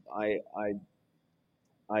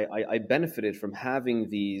 I benefited from having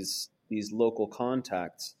these local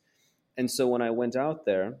contacts. And so when I went out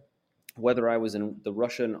there, whether I was in the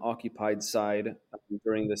Russian occupied side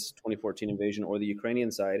during this 2014 invasion or the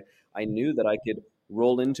Ukrainian side, I knew that I could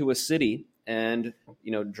roll into a city and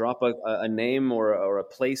drop a name or a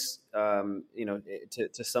place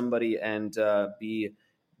to somebody and be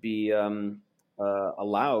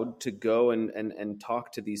allowed to go and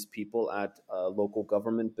talk to these people at a local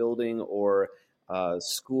government building or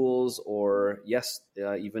schools, or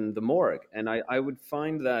even the morgue. And I would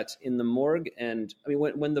find that in the morgue, and I mean,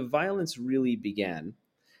 when the violence really began,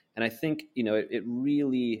 and I think it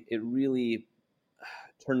really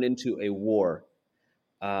turned into a war,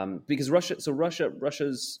 because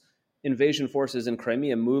Russia's invasion forces in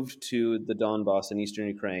Crimea moved to the Donbass in eastern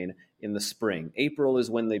Ukraine in the spring. April is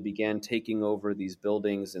when they began taking over these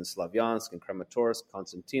buildings in Slavyansk and Kramatorsk,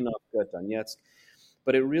 Konstantinovka, Donetsk.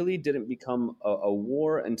 But it really didn't become a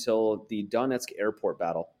war until the Donetsk airport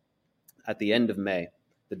battle at the end of May,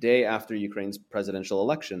 the day after Ukraine's presidential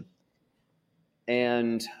election.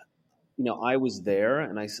 And I was there,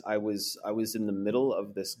 and I was in the middle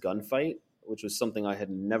of this gunfight, which was something I had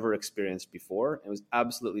never experienced before. It was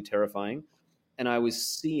absolutely terrifying, and I was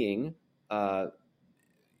seeing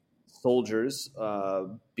soldiers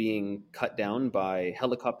being cut down by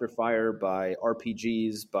helicopter fire, by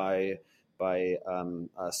RPGs, by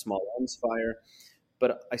small arms fire,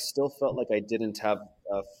 but I still felt like I didn't have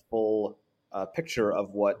a full picture of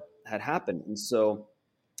what had happened. And so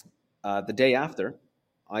the day after,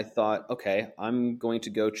 I thought, okay, I'm going to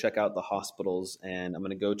go check out the hospitals and I'm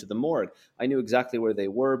going to go to the morgue. I knew exactly where they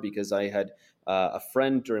were because I had a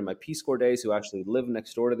friend during my Peace Corps days who actually lived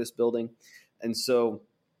next door to this building. And so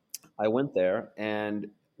I went there, and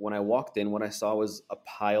when I walked in, what I saw was a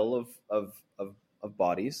pile of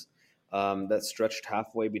bodies that stretched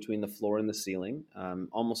halfway between the floor and the ceiling,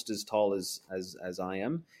 almost as tall as I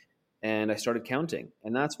am. And I started counting,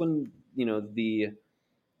 and that's when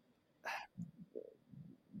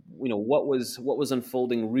what was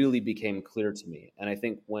unfolding really became clear to me. And I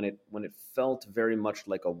think when it felt very much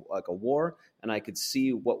like a war, and I could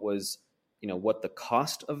see what the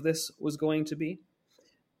cost of this was going to be,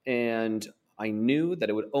 and I knew that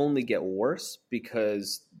it would only get worse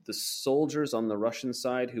because the soldiers on the Russian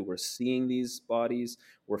side who were seeing these bodies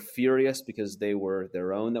were furious because they were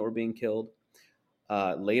their own that were being killed.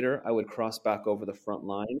 Later, I would cross back over the front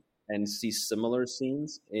line and see similar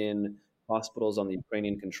scenes in hospitals on the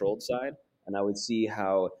Ukrainian-controlled side, and I would see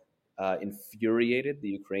how infuriated the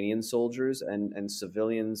Ukrainian soldiers and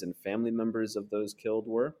civilians and family members of those killed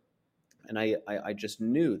were. And I just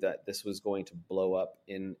knew that this was going to blow up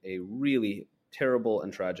in a really terrible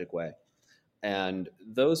and tragic way. And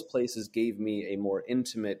those places gave me a more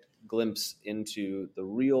intimate glimpse into the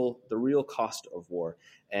real cost of war.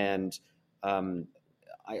 And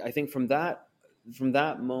I think from that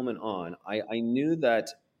moment on, I knew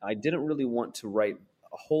that I didn't really want to write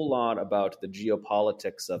a whole lot about the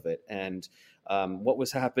geopolitics of it and what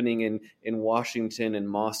was happening in Washington and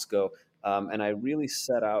Moscow. And I really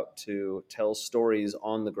set out to tell stories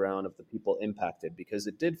on the ground of the people impacted, because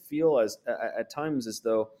it did feel at times as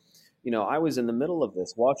though, I was in the middle of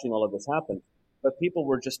this, watching all of this happen, but people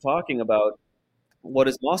were just talking about, what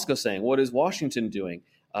is Moscow saying? What is Washington doing?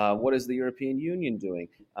 What is the European Union doing?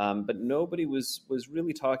 But nobody was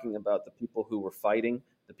really talking about the people who were fighting,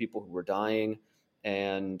 the people who were dying.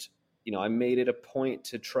 And, I made it a point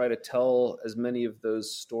to try to tell as many of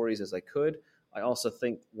those stories as I could. I also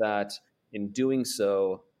think that in doing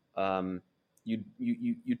so,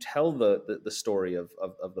 you tell the story of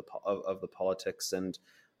the politics, and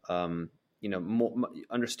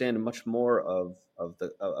understand much more of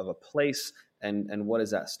a place and what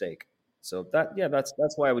is at stake. So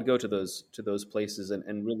that's why I would go to those places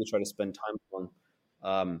and really try to spend time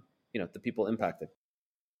on the people impacted.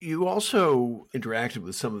 You also interacted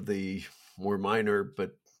with some of the more minor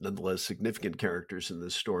but nonetheless significant characters in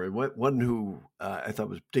this story. One who I thought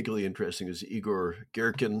was particularly interesting is Igor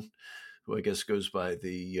Girkin, who I guess goes by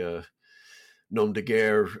the nom de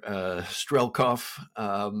guerre Strelkov,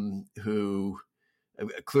 who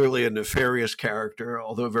clearly a nefarious character,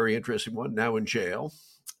 although a very interesting one, now in jail,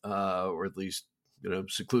 or at least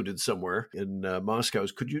secluded somewhere in Moscow.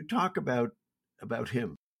 Could you talk about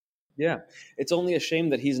him? Yeah, it's only a shame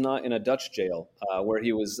that he's not in a Dutch jail where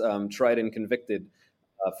he was tried and convicted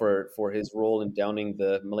for his role in downing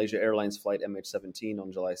the Malaysia Airlines flight MH17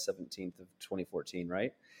 on July 17th of 2014,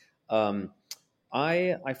 right?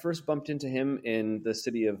 I first bumped into him in the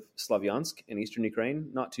city of Slavyansk in eastern Ukraine,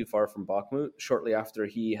 not too far from Bakhmut, shortly after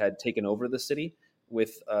he had taken over the city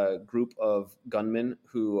with a group of gunmen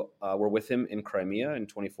who were with him in Crimea in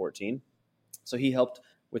 2014. So he helped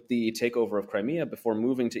with the takeover of Crimea before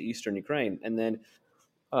moving to eastern Ukraine, and then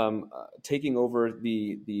taking over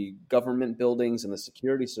the government buildings and the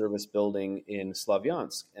security service building in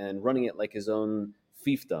Slavyansk and running it like his own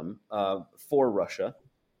fiefdom for Russia.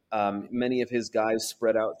 Many of his guys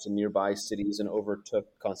spread out to nearby cities and overtook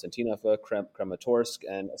Konstantinovka, Kramatorsk,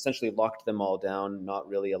 and essentially locked them all down, not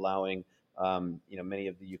really allowing many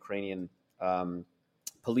of the Ukrainian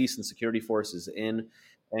police and security forces in.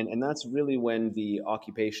 And that's really when the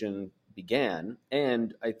occupation began.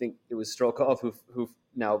 And I think it was Strelkov who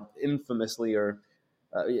now infamously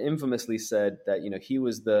said that he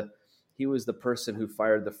was the person who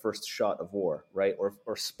fired the first shot of war, right? Or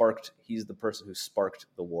he's the person who sparked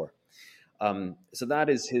the war. So that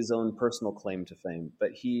is his own personal claim to fame.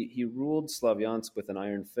 But he ruled Slavyansk with an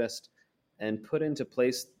iron fist and put into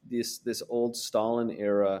place this old Stalin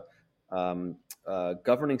era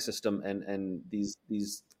governing system and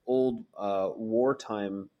these old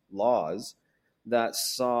wartime laws that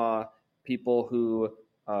saw people who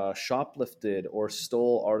shoplifted or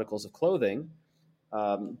stole articles of clothing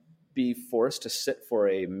be forced to sit for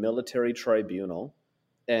a military tribunal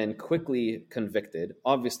and quickly convicted,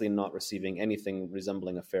 obviously not receiving anything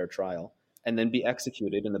resembling a fair trial, and then be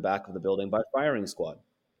executed in the back of the building by firing squad.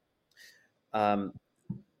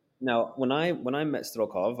 Now, when I met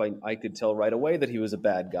Strelkov, I could tell right away that he was a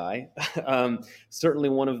bad guy. Certainly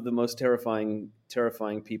one of the most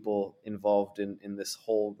terrifying people involved in this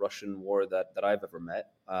whole Russian war that I've ever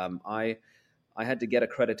met. I I had to get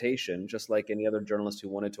accreditation, just like any other journalist who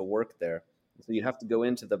wanted to work there. So you'd have to go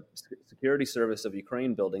into the security service of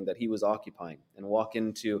Ukraine building that he was occupying and walk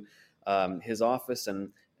into his office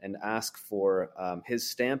and ask for his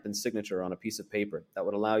stamp and signature on a piece of paper that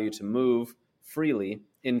would allow you to move freely,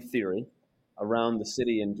 in theory, around the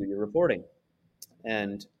city and do your reporting.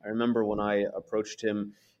 And I remember when I approached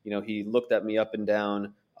him, he looked at me up and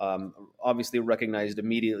down, obviously recognized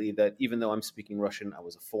immediately that even though I'm speaking Russian, I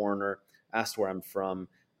was a foreigner, asked where I'm from.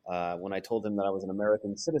 When I told him that I was an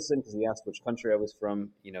American citizen, because he asked which country I was from,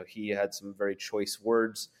 he had some very choice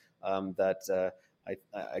words that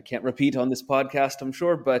I can't repeat on this podcast, I'm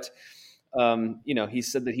sure. But, he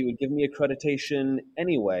said that he would give me accreditation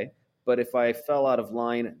anyway, but if I fell out of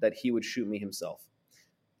line, that he would shoot me himself.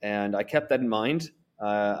 And I kept that in mind.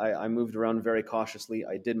 I moved around very cautiously.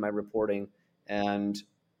 I did my reporting. And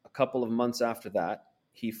a couple of months after that,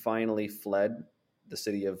 he finally fled the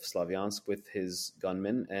city of Slavyansk with his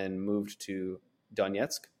gunmen and moved to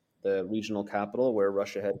Donetsk, the regional capital where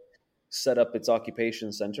Russia had set up its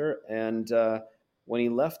occupation center. And when he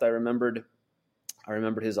left, I remembered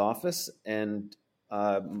his office, and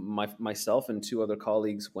myself and two other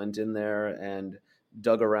colleagues went in there and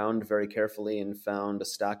dug around very carefully and found a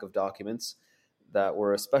stack of documents that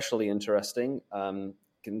were especially interesting,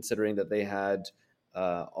 considering that they had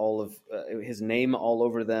all of his name all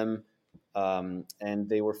over them, and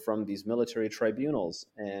they were from these military tribunals.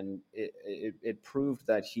 And it proved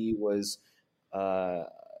that he was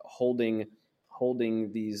holding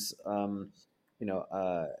these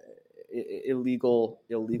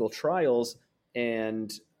illegal trials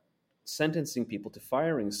and sentencing people to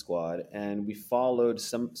firing squad. And we followed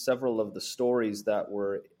several of the stories that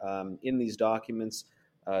were in these documents,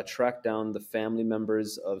 tracked down the family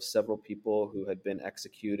members of several people who had been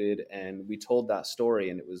executed, and we told that story.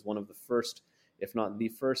 And it was one of the first, if not the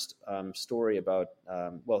first, story about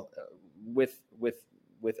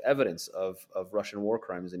with evidence of Russian war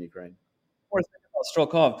crimes in Ukraine.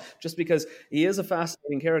 Strelkov, just because he is a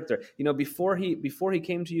fascinating character. Before he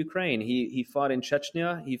came to Ukraine, he fought in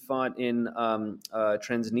Chechnya, he fought in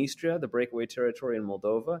Transnistria, the breakaway territory in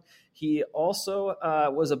Moldova. He also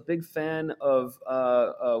was a big fan of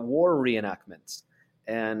war reenactments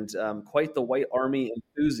and quite the White Army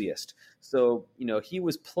enthusiast. So he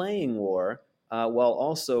was playing war while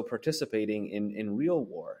also participating in real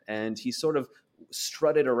war, and he sort of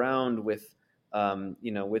strutted around with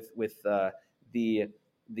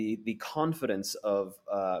the confidence of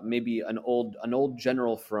maybe an old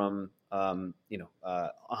general from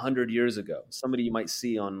 100 years ago, somebody you might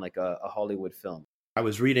see on like a Hollywood film. I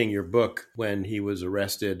was reading your book when he was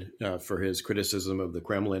arrested for his criticism of the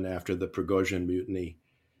Kremlin after the Prigozhin mutiny,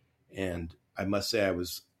 and I must say I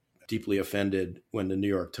was deeply offended when the New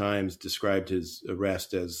York Times described his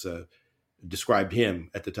arrest as described him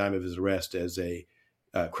at the time of his arrest as a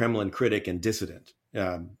Kremlin critic and dissident.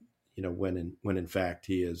 When in fact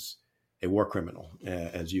he is a war criminal,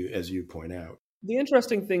 as you point out. The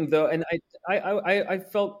interesting thing, though, and I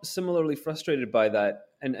felt similarly frustrated by that,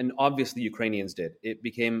 and obviously Ukrainians did. It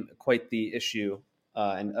became quite the issue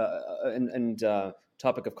and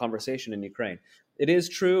topic of conversation in Ukraine. It is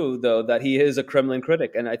true, though, that he is a Kremlin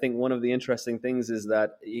critic, and I think one of the interesting things is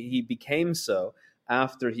that he became so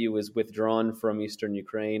after he was withdrawn from eastern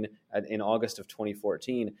Ukraine in August of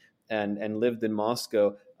 2014 and lived in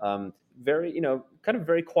Moscow. Very, kind of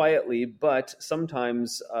very quietly, but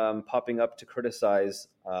sometimes popping up to criticize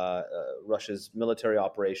Russia's military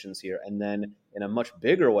operations here, and then in a much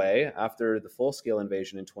bigger way after the full-scale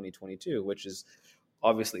invasion in 2022, which is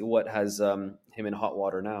obviously what has him in hot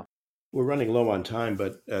water now. We're running low on time,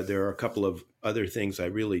 but there are a couple of other things I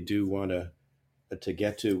really do want to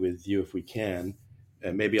get to with you if we can.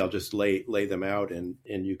 Maybe I'll just lay them out, and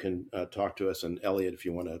you can talk to us. And Elliot, if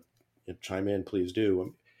you want to chime in, please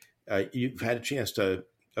do. You've had a chance to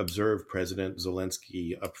observe President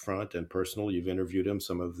Zelensky up front and personal. You've interviewed him.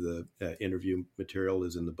 Some of the interview material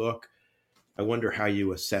is in the book. I wonder how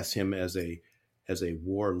you assess him as a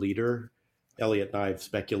war leader. Elliot and I have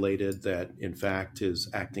speculated that, in fact, his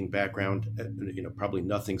acting background, probably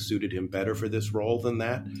nothing suited him better for this role than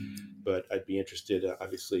that. But I'd be interested,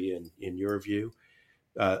 obviously, in your view.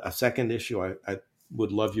 A second issue I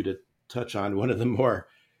would love you to touch on, one of the more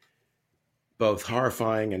both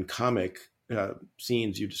horrifying and comic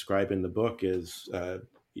scenes you describe in the book is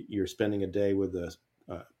you're spending a day with the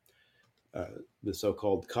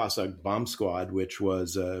so-called Cossack Bomb Squad, which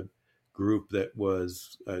was a group that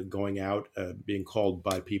was going out, being called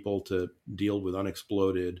by people to deal with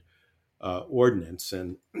unexploded ordnance.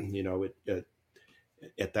 And,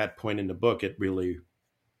 at that point in the book, it really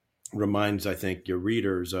reminds, I think, your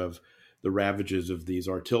readers of the ravages of these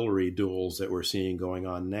artillery duels that we're seeing going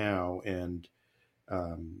on now, and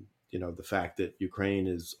the fact that Ukraine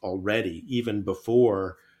is already, even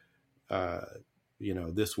before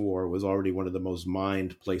this war, was already one of the most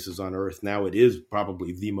mined places on Earth. Now it is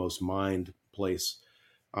probably the most mined place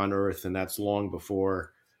on Earth, and that's long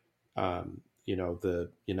before the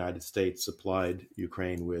United States supplied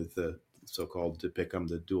Ukraine with the so-called DPICM,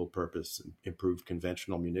 the dual-purpose improved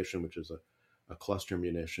conventional munition, which is a cluster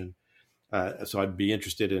munition. So I'd be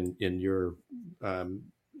interested in your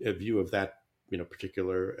view of that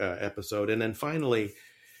particular episode. And then finally,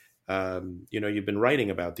 you've been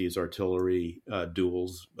writing about these artillery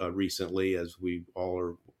duels recently, as we all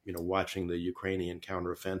are watching the Ukrainian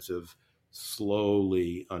counteroffensive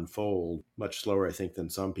slowly unfold, much slower, I think, than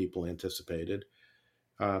some people anticipated.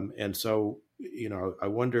 And so, I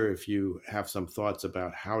wonder if you have some thoughts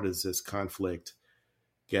about how does this conflict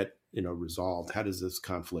get resolved? How does this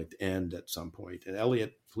conflict end at some point? And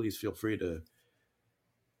Elliot, please feel free to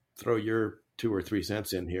throw your 2 or 3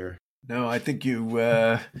 cents in here. No, I think you've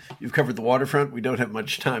covered the waterfront. We don't have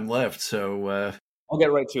much time left, so I'll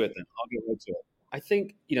get right to it then. I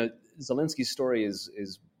think Zelensky's story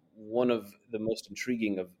is one of the most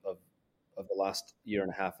intriguing of the last year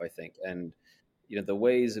and a half, I think, and the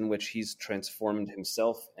ways in which he's transformed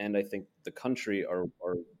himself and I think the country are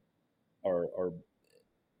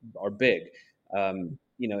big. In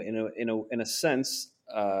a sense,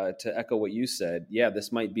 to echo what you said, yeah,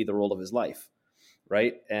 this might be the role of his life,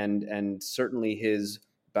 right? And certainly his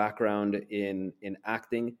background in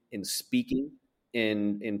acting, in speaking,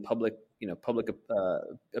 in public,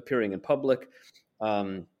 appearing in public,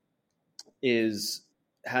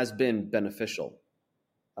 has been beneficial.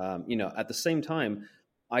 At the same time,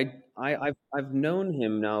 I've known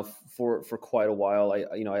him now for quite a while.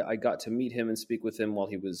 I got to meet him and speak with him while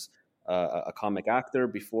he was a comic actor,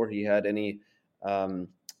 before he had any political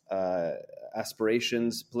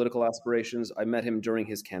aspirations. I met him during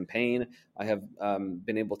his campaign. I have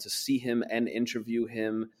been able to see him and interview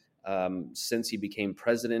him since he became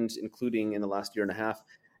president, including in the last year and a half.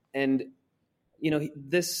 And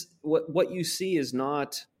what you see is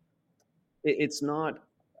not. It's not.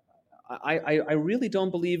 I really don't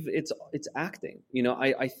believe it's acting.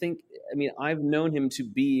 I think. I've known him to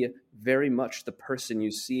be very much the person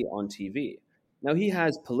you see on TV. Now he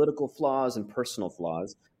has political flaws and personal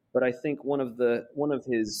flaws, but I think one of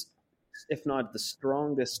his, if not the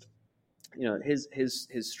strongest, his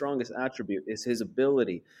strongest attribute is his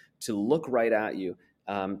ability to look right at you,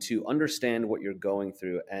 to understand what you're going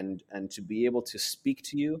through, and to be able to speak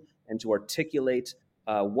to you and to articulate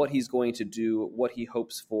what he's going to do, what he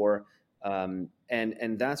hopes for, and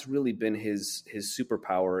that's really been his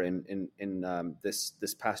superpower in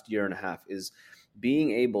this past year and a half, is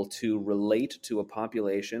being able to relate to a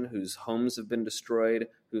population whose homes have been destroyed,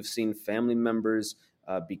 who've seen family members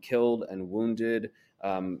be killed and wounded,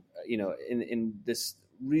 in this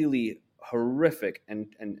really horrific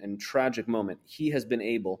and tragic moment. He has been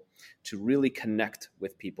able to really connect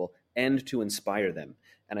with people and to inspire them.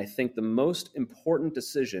 And I think the most important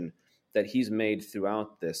decision that he's made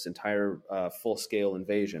throughout this entire full-scale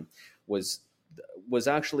invasion was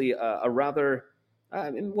actually a rather,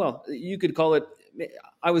 you could call it.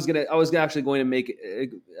 I was going to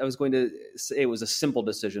say it was a simple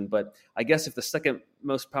decision, but I guess if the second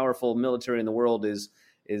most powerful military in the world is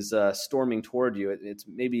storming toward you, it's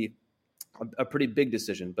maybe a pretty big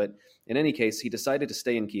decision. But in any case, he decided to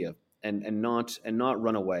stay in Kiev and not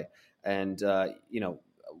run away. And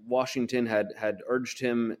Washington had urged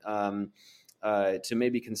him to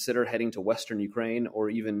maybe consider heading to Western Ukraine, or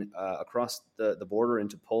even across the border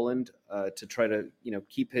into Poland, to try to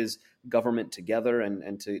keep his government together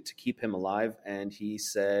and to keep him alive. And he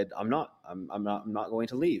said, I'm not going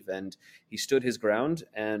to leave. And he stood his ground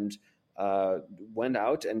and went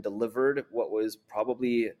out and delivered what was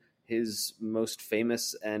probably his most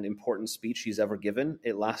famous and important speech he's ever given.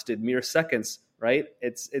 It lasted mere seconds, right?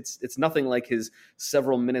 It's nothing like his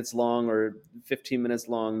several minutes long or 15 minutes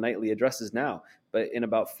long nightly addresses now. But in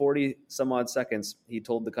about 40 some odd seconds, he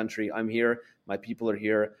told the country, I'm here, my people are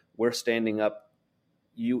here, we're standing up.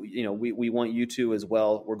 We want you to as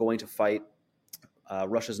well. We're going to fight.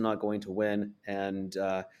 Russia's not going to win. And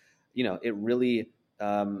it really,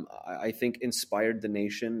 I think, inspired the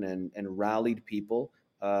nation and rallied people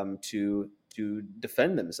to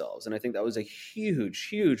defend themselves. And I think that was a huge,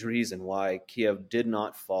 huge reason why Kiev did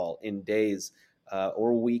not fall in days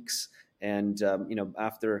or weeks. And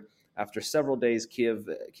after several days, Kiev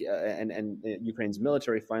and Ukraine's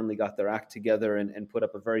military finally got their act together and put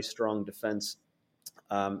up a very strong defense.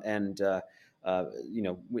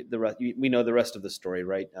 we know the rest of the story,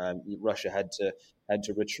 right? Russia had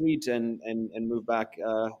to retreat and move back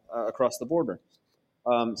across the border.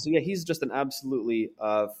 So yeah, he's just an absolutely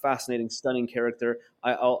fascinating, stunning character.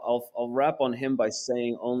 I'll wrap on him by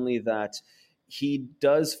saying only that he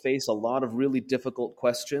does face a lot of really difficult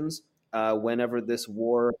questions whenever this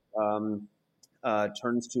war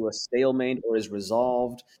turns to a stalemate or is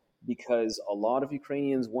resolved, because a lot of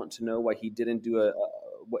Ukrainians want to know why he didn't do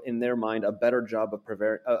in their mind, a better job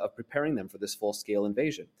of preparing them for this full-scale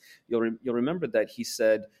invasion. You'll remember that he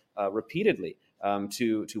said repeatedly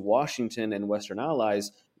to Washington and Western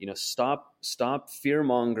allies, stop fear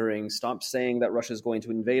mongering, stop saying that Russia is going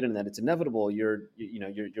to invade and that it's inevitable. You're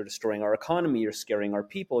destroying our economy, you're scaring our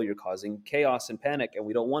people, you're causing chaos and panic, and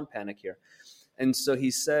we don't want panic here. And so he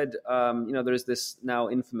said, there's this now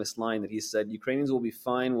infamous line that he said, Ukrainians will be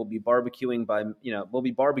fine. We'll be barbecuing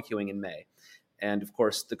in May. And of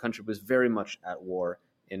course, the country was very much at war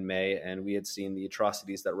in May, and we had seen the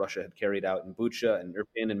atrocities that Russia had carried out in Bucha and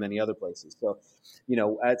Irpin and many other places. So,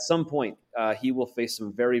 at some point, he will face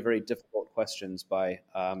some very, very difficult questions by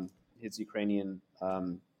his Ukrainian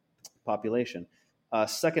population.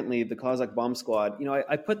 Secondly, the Cossack bomb squad,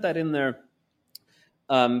 I put that in there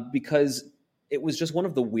because it was just one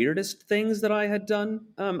of the weirdest things that I had done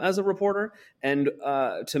as a reporter. And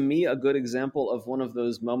to me, a good example of one of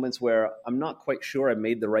those moments where I'm not quite sure I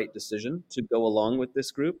made the right decision to go along with this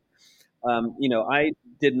group. I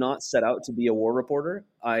did not set out to be a war reporter.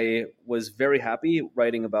 I was very happy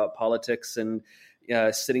writing about politics and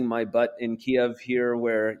sitting my butt in Kiev here,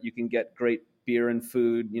 where you can get great beer and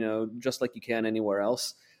food, just like you can anywhere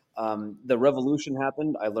else. The revolution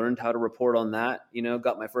happened. I learned how to report on that,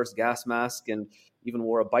 got my first gas mask and even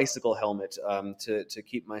wore a bicycle helmet to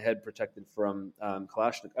keep my head protected from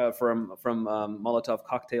Molotov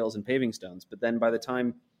cocktails and paving stones. But then by the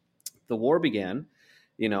time the war began,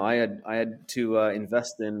 I had to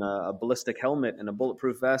invest in a ballistic helmet and a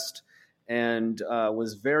bulletproof vest, and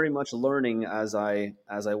was very much learning as I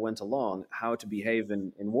went along how to behave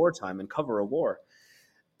in wartime and cover a war.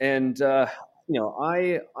 And I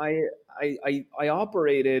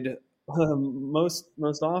operated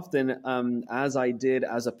most often as I did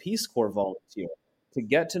as a Peace Corps volunteer. To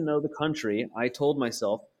get to know the country, I told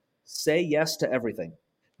myself, say yes to everything.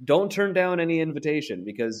 Don't turn down any invitation,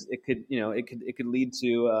 because it could lead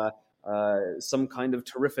to some kind of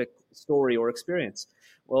terrific story or experience.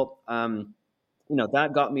 Well,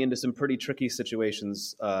 that got me into some pretty tricky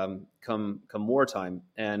situations come wartime.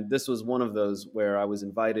 And this was one of those where I was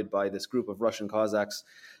invited by this group of Russian Cossacks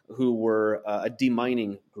who were a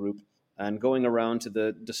demining group, and going around to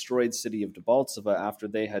the destroyed city of Debaltseve after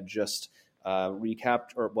they had just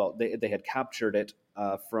they had captured it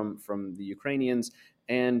from the Ukrainians.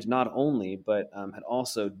 And not only, but had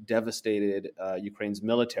also devastated Ukraine's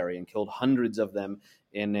military and killed hundreds of them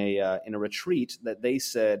in a retreat that they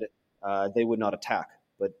said they would not attack,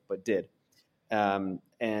 but did. And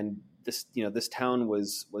this town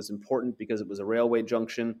was important because it was a railway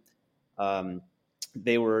junction.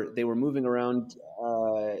 They were moving around,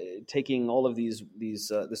 taking all of this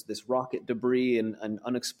rocket debris and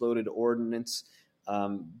unexploded ordnance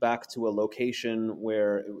back to a location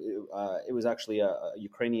where it was actually a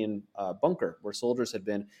Ukrainian bunker where soldiers had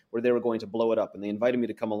been, where they were going to blow it up. And they invited me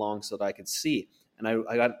to come along so that I could see. And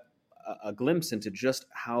I got a glimpse into just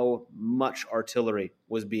how much artillery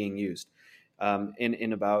was being used.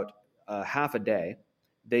 In about half a day,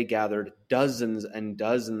 they gathered dozens and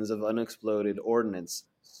dozens of unexploded ordnance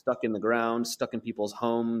stuck in the ground, stuck in people's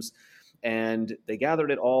homes. And they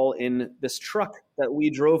gathered it all in this truck that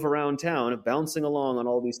we drove around town, bouncing along on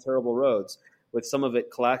all these terrible roads, with some of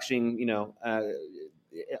it collapsing,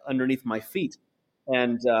 underneath my feet.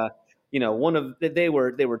 And they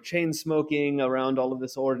were chain smoking around all of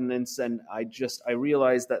this ordnance, and I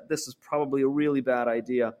realized that this is probably a really bad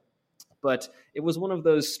idea. But it was one of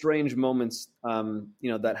those strange moments,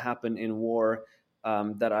 that happen in war,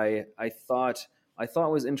 that I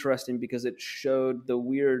thought was interesting, because it showed the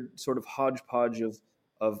weird sort of hodgepodge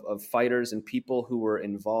of fighters and people who were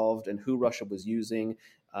involved and who Russia was using.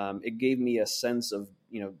 It gave me a sense of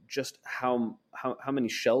just how many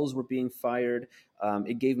shells were being fired.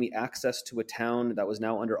 It gave me access to a town that was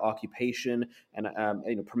now under occupation,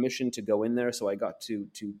 and permission to go in there. So I got to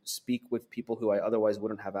speak with people who I otherwise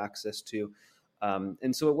wouldn't have access to.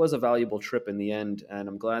 And so it was a valuable trip in the end, and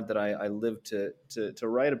I'm glad that I lived to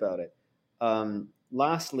write about it.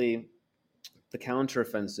 Lastly, the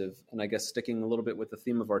counteroffensive, and I guess sticking a little bit with the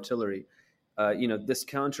theme of artillery. This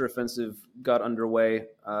counteroffensive got underway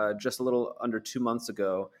just a little under 2 months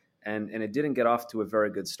ago, and it didn't get off to a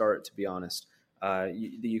very good start, to be honest.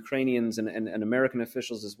 The Ukrainians and American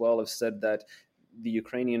officials as well have said that the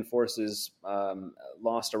Ukrainian forces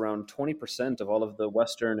lost around 20% of all of the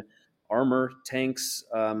Western armor, tanks,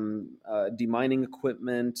 demining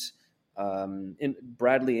equipment,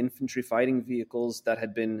 Bradley infantry fighting vehicles that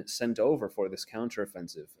had been sent over for this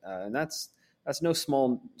counteroffensive, and that's no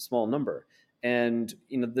small number. And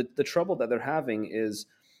the trouble that they're having is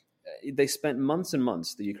they spent months and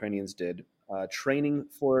months, the Ukrainians did, training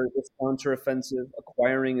for this counteroffensive,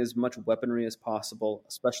 acquiring as much weaponry as possible,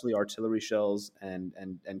 especially artillery shells and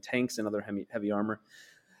tanks and other heavy armor.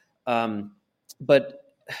 But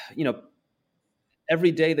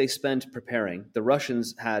every day they spent preparing, the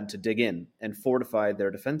Russians had to dig in and fortify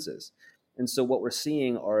their defenses. And so what we're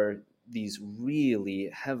seeing are these really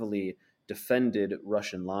heavily defended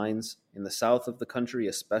Russian lines in the south of the country,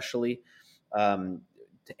 especially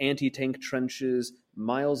anti-tank trenches,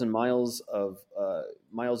 miles and miles of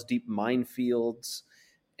miles deep minefields,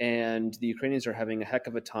 and the Ukrainians are having a heck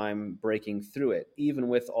of a time breaking through it, even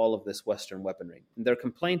with all of this Western weaponry. And their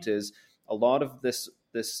complaint is a lot of this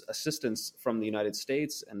assistance from the United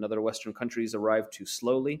States and other Western countries arrived too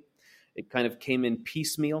slowly. It kind of came in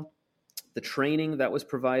piecemeal. The training that was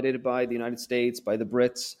provided by the United States, by the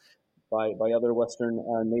Brits, by other Western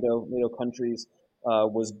NATO countries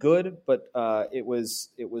was good, but it was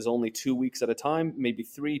only 2 weeks at a time, maybe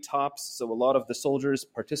 3 tops. So a lot of the soldiers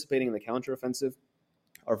participating in the counteroffensive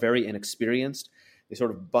are very inexperienced. They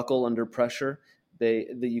sort of buckle under pressure.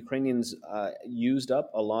 The Ukrainians used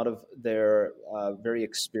up a lot of their very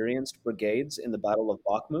experienced brigades in the Battle of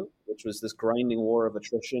Bakhmut, which was this grinding war of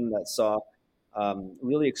attrition that saw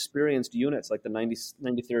really experienced units like the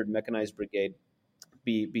 93rd Mechanized Brigade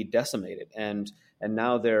be decimated, and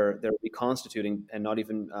now they're reconstituting and not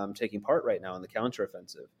even taking part right now in the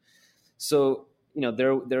counteroffensive. So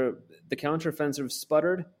the counteroffensive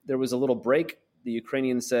sputtered. There was a little break. The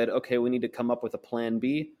Ukrainians said, "Okay, we need to come up with a plan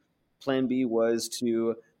B." Plan B was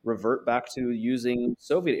to revert back to using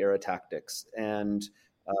Soviet-era tactics and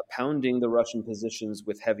pounding the Russian positions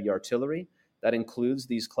with heavy artillery. That includes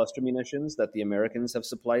these cluster munitions that the Americans have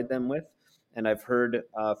supplied them with. And I've heard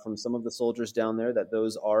from some of the soldiers down there that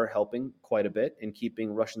those are helping quite a bit in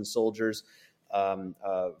keeping Russian soldiers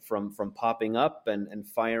from popping up and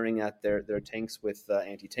firing at their tanks with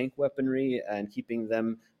anti-tank weaponry and keeping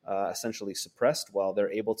them essentially suppressed while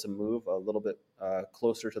they're able to move a little bit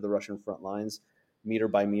closer to the Russian front lines, meter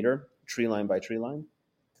by meter, tree line by tree line.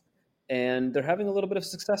 And they're having a little bit of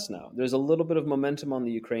success now. There's a little bit of momentum on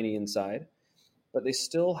the Ukrainian side, but they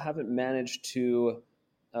still haven't managed to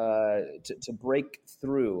break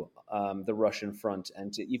through the Russian front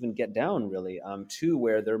and to even get down really to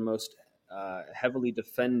where their most heavily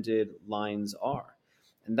defended lines are.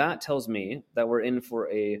 And that tells me that we're in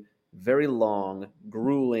for a very long,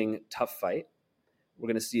 grueling, tough fight. We're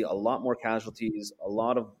going to see a lot more casualties, a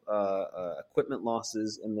lot of equipment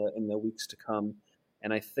losses in the weeks to come.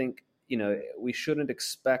 And I think we shouldn't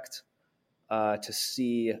expect to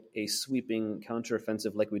see a sweeping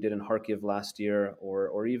counteroffensive like we did in Kharkiv last year,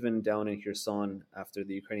 or even down in Kherson after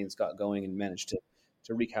the Ukrainians got going and managed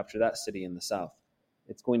to recapture that city in the south.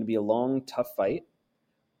 It's going to be a long, tough fight.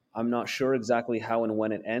 I'm not sure exactly how and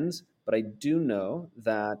when it ends, but I do know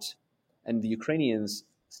that, and the Ukrainians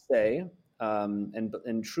say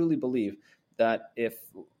and truly believe that if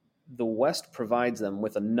the West provides them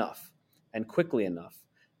with enough and quickly enough,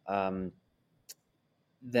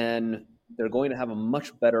 then they're going to have a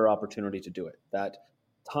much better opportunity to do it. That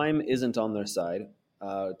time isn't on their side.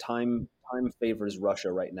 Time favors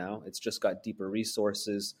Russia right now. It's just got deeper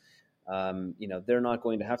resources. They're not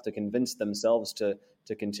going to have to convince themselves to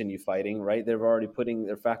continue fighting, right? They're already putting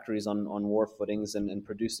their factories on war footings and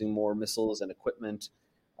producing more missiles and equipment.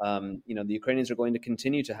 The Ukrainians are going to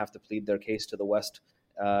continue to have to plead their case to the West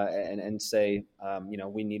and say,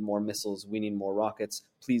 we need more missiles, we need more rockets.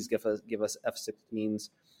 Please give us F-16s.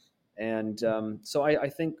 And so I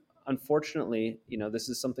think, unfortunately, this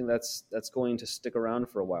is something that's going to stick around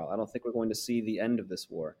for a while. I don't think we're going to see the end of this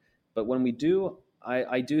war. But when we do,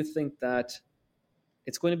 I do think that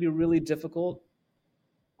it's going to be really difficult,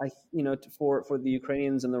 for the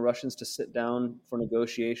Ukrainians and the Russians to sit down for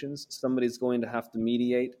negotiations. Somebody's going to have to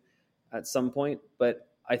mediate at some point. But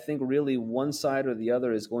I think really one side or the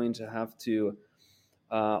other is going to have to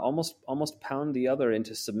almost pound the other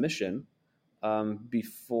into submission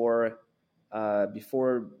before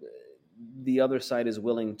the other side is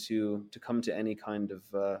willing to come to any kind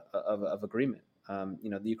of agreement.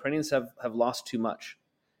 The Ukrainians have lost too much.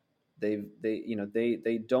 They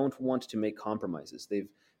don't want to make compromises.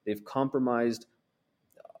 They've compromised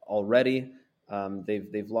already.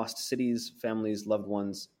 They've lost cities, families, loved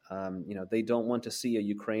ones. They don't want to see a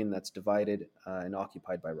Ukraine that's divided and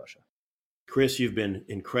occupied by Russia. Chris, you've been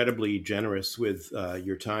incredibly generous with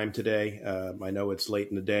your time today. I know it's late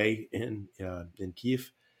in the day in Kyiv,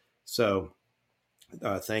 so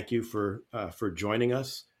thank you for joining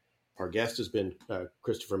us. Our guest has been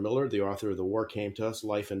Christopher Miller, the author of The War Came to Us,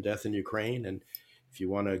 Life and Death in Ukraine. And if you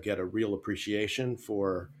want to get a real appreciation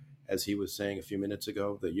for, as he was saying a few minutes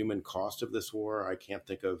ago, the human cost of this war, I can't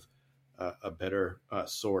think of a better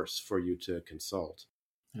source for you to consult.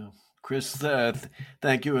 Yeah. Chris,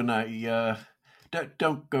 thank you. And I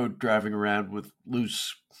don't go driving around with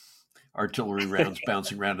loose artillery rounds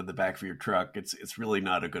bouncing around in the back of your truck. It's really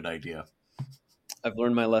not a good idea. I've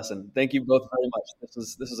learned my lesson. Thank you both very much.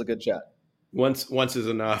 This was a good chat. Once is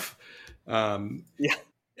enough.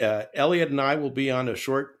 Elliot and I will be on a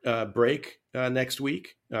short break next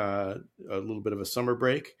week, a little bit of a summer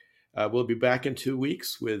break. We'll be back in 2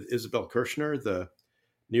 weeks with Isabel Kirshner, the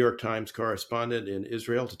New York Times correspondent in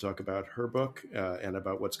Israel, to talk about her book and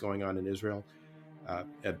about what's going on in Israel.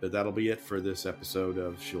 But that'll be it for this episode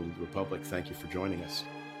of Shielded Republic. Thank you for joining us.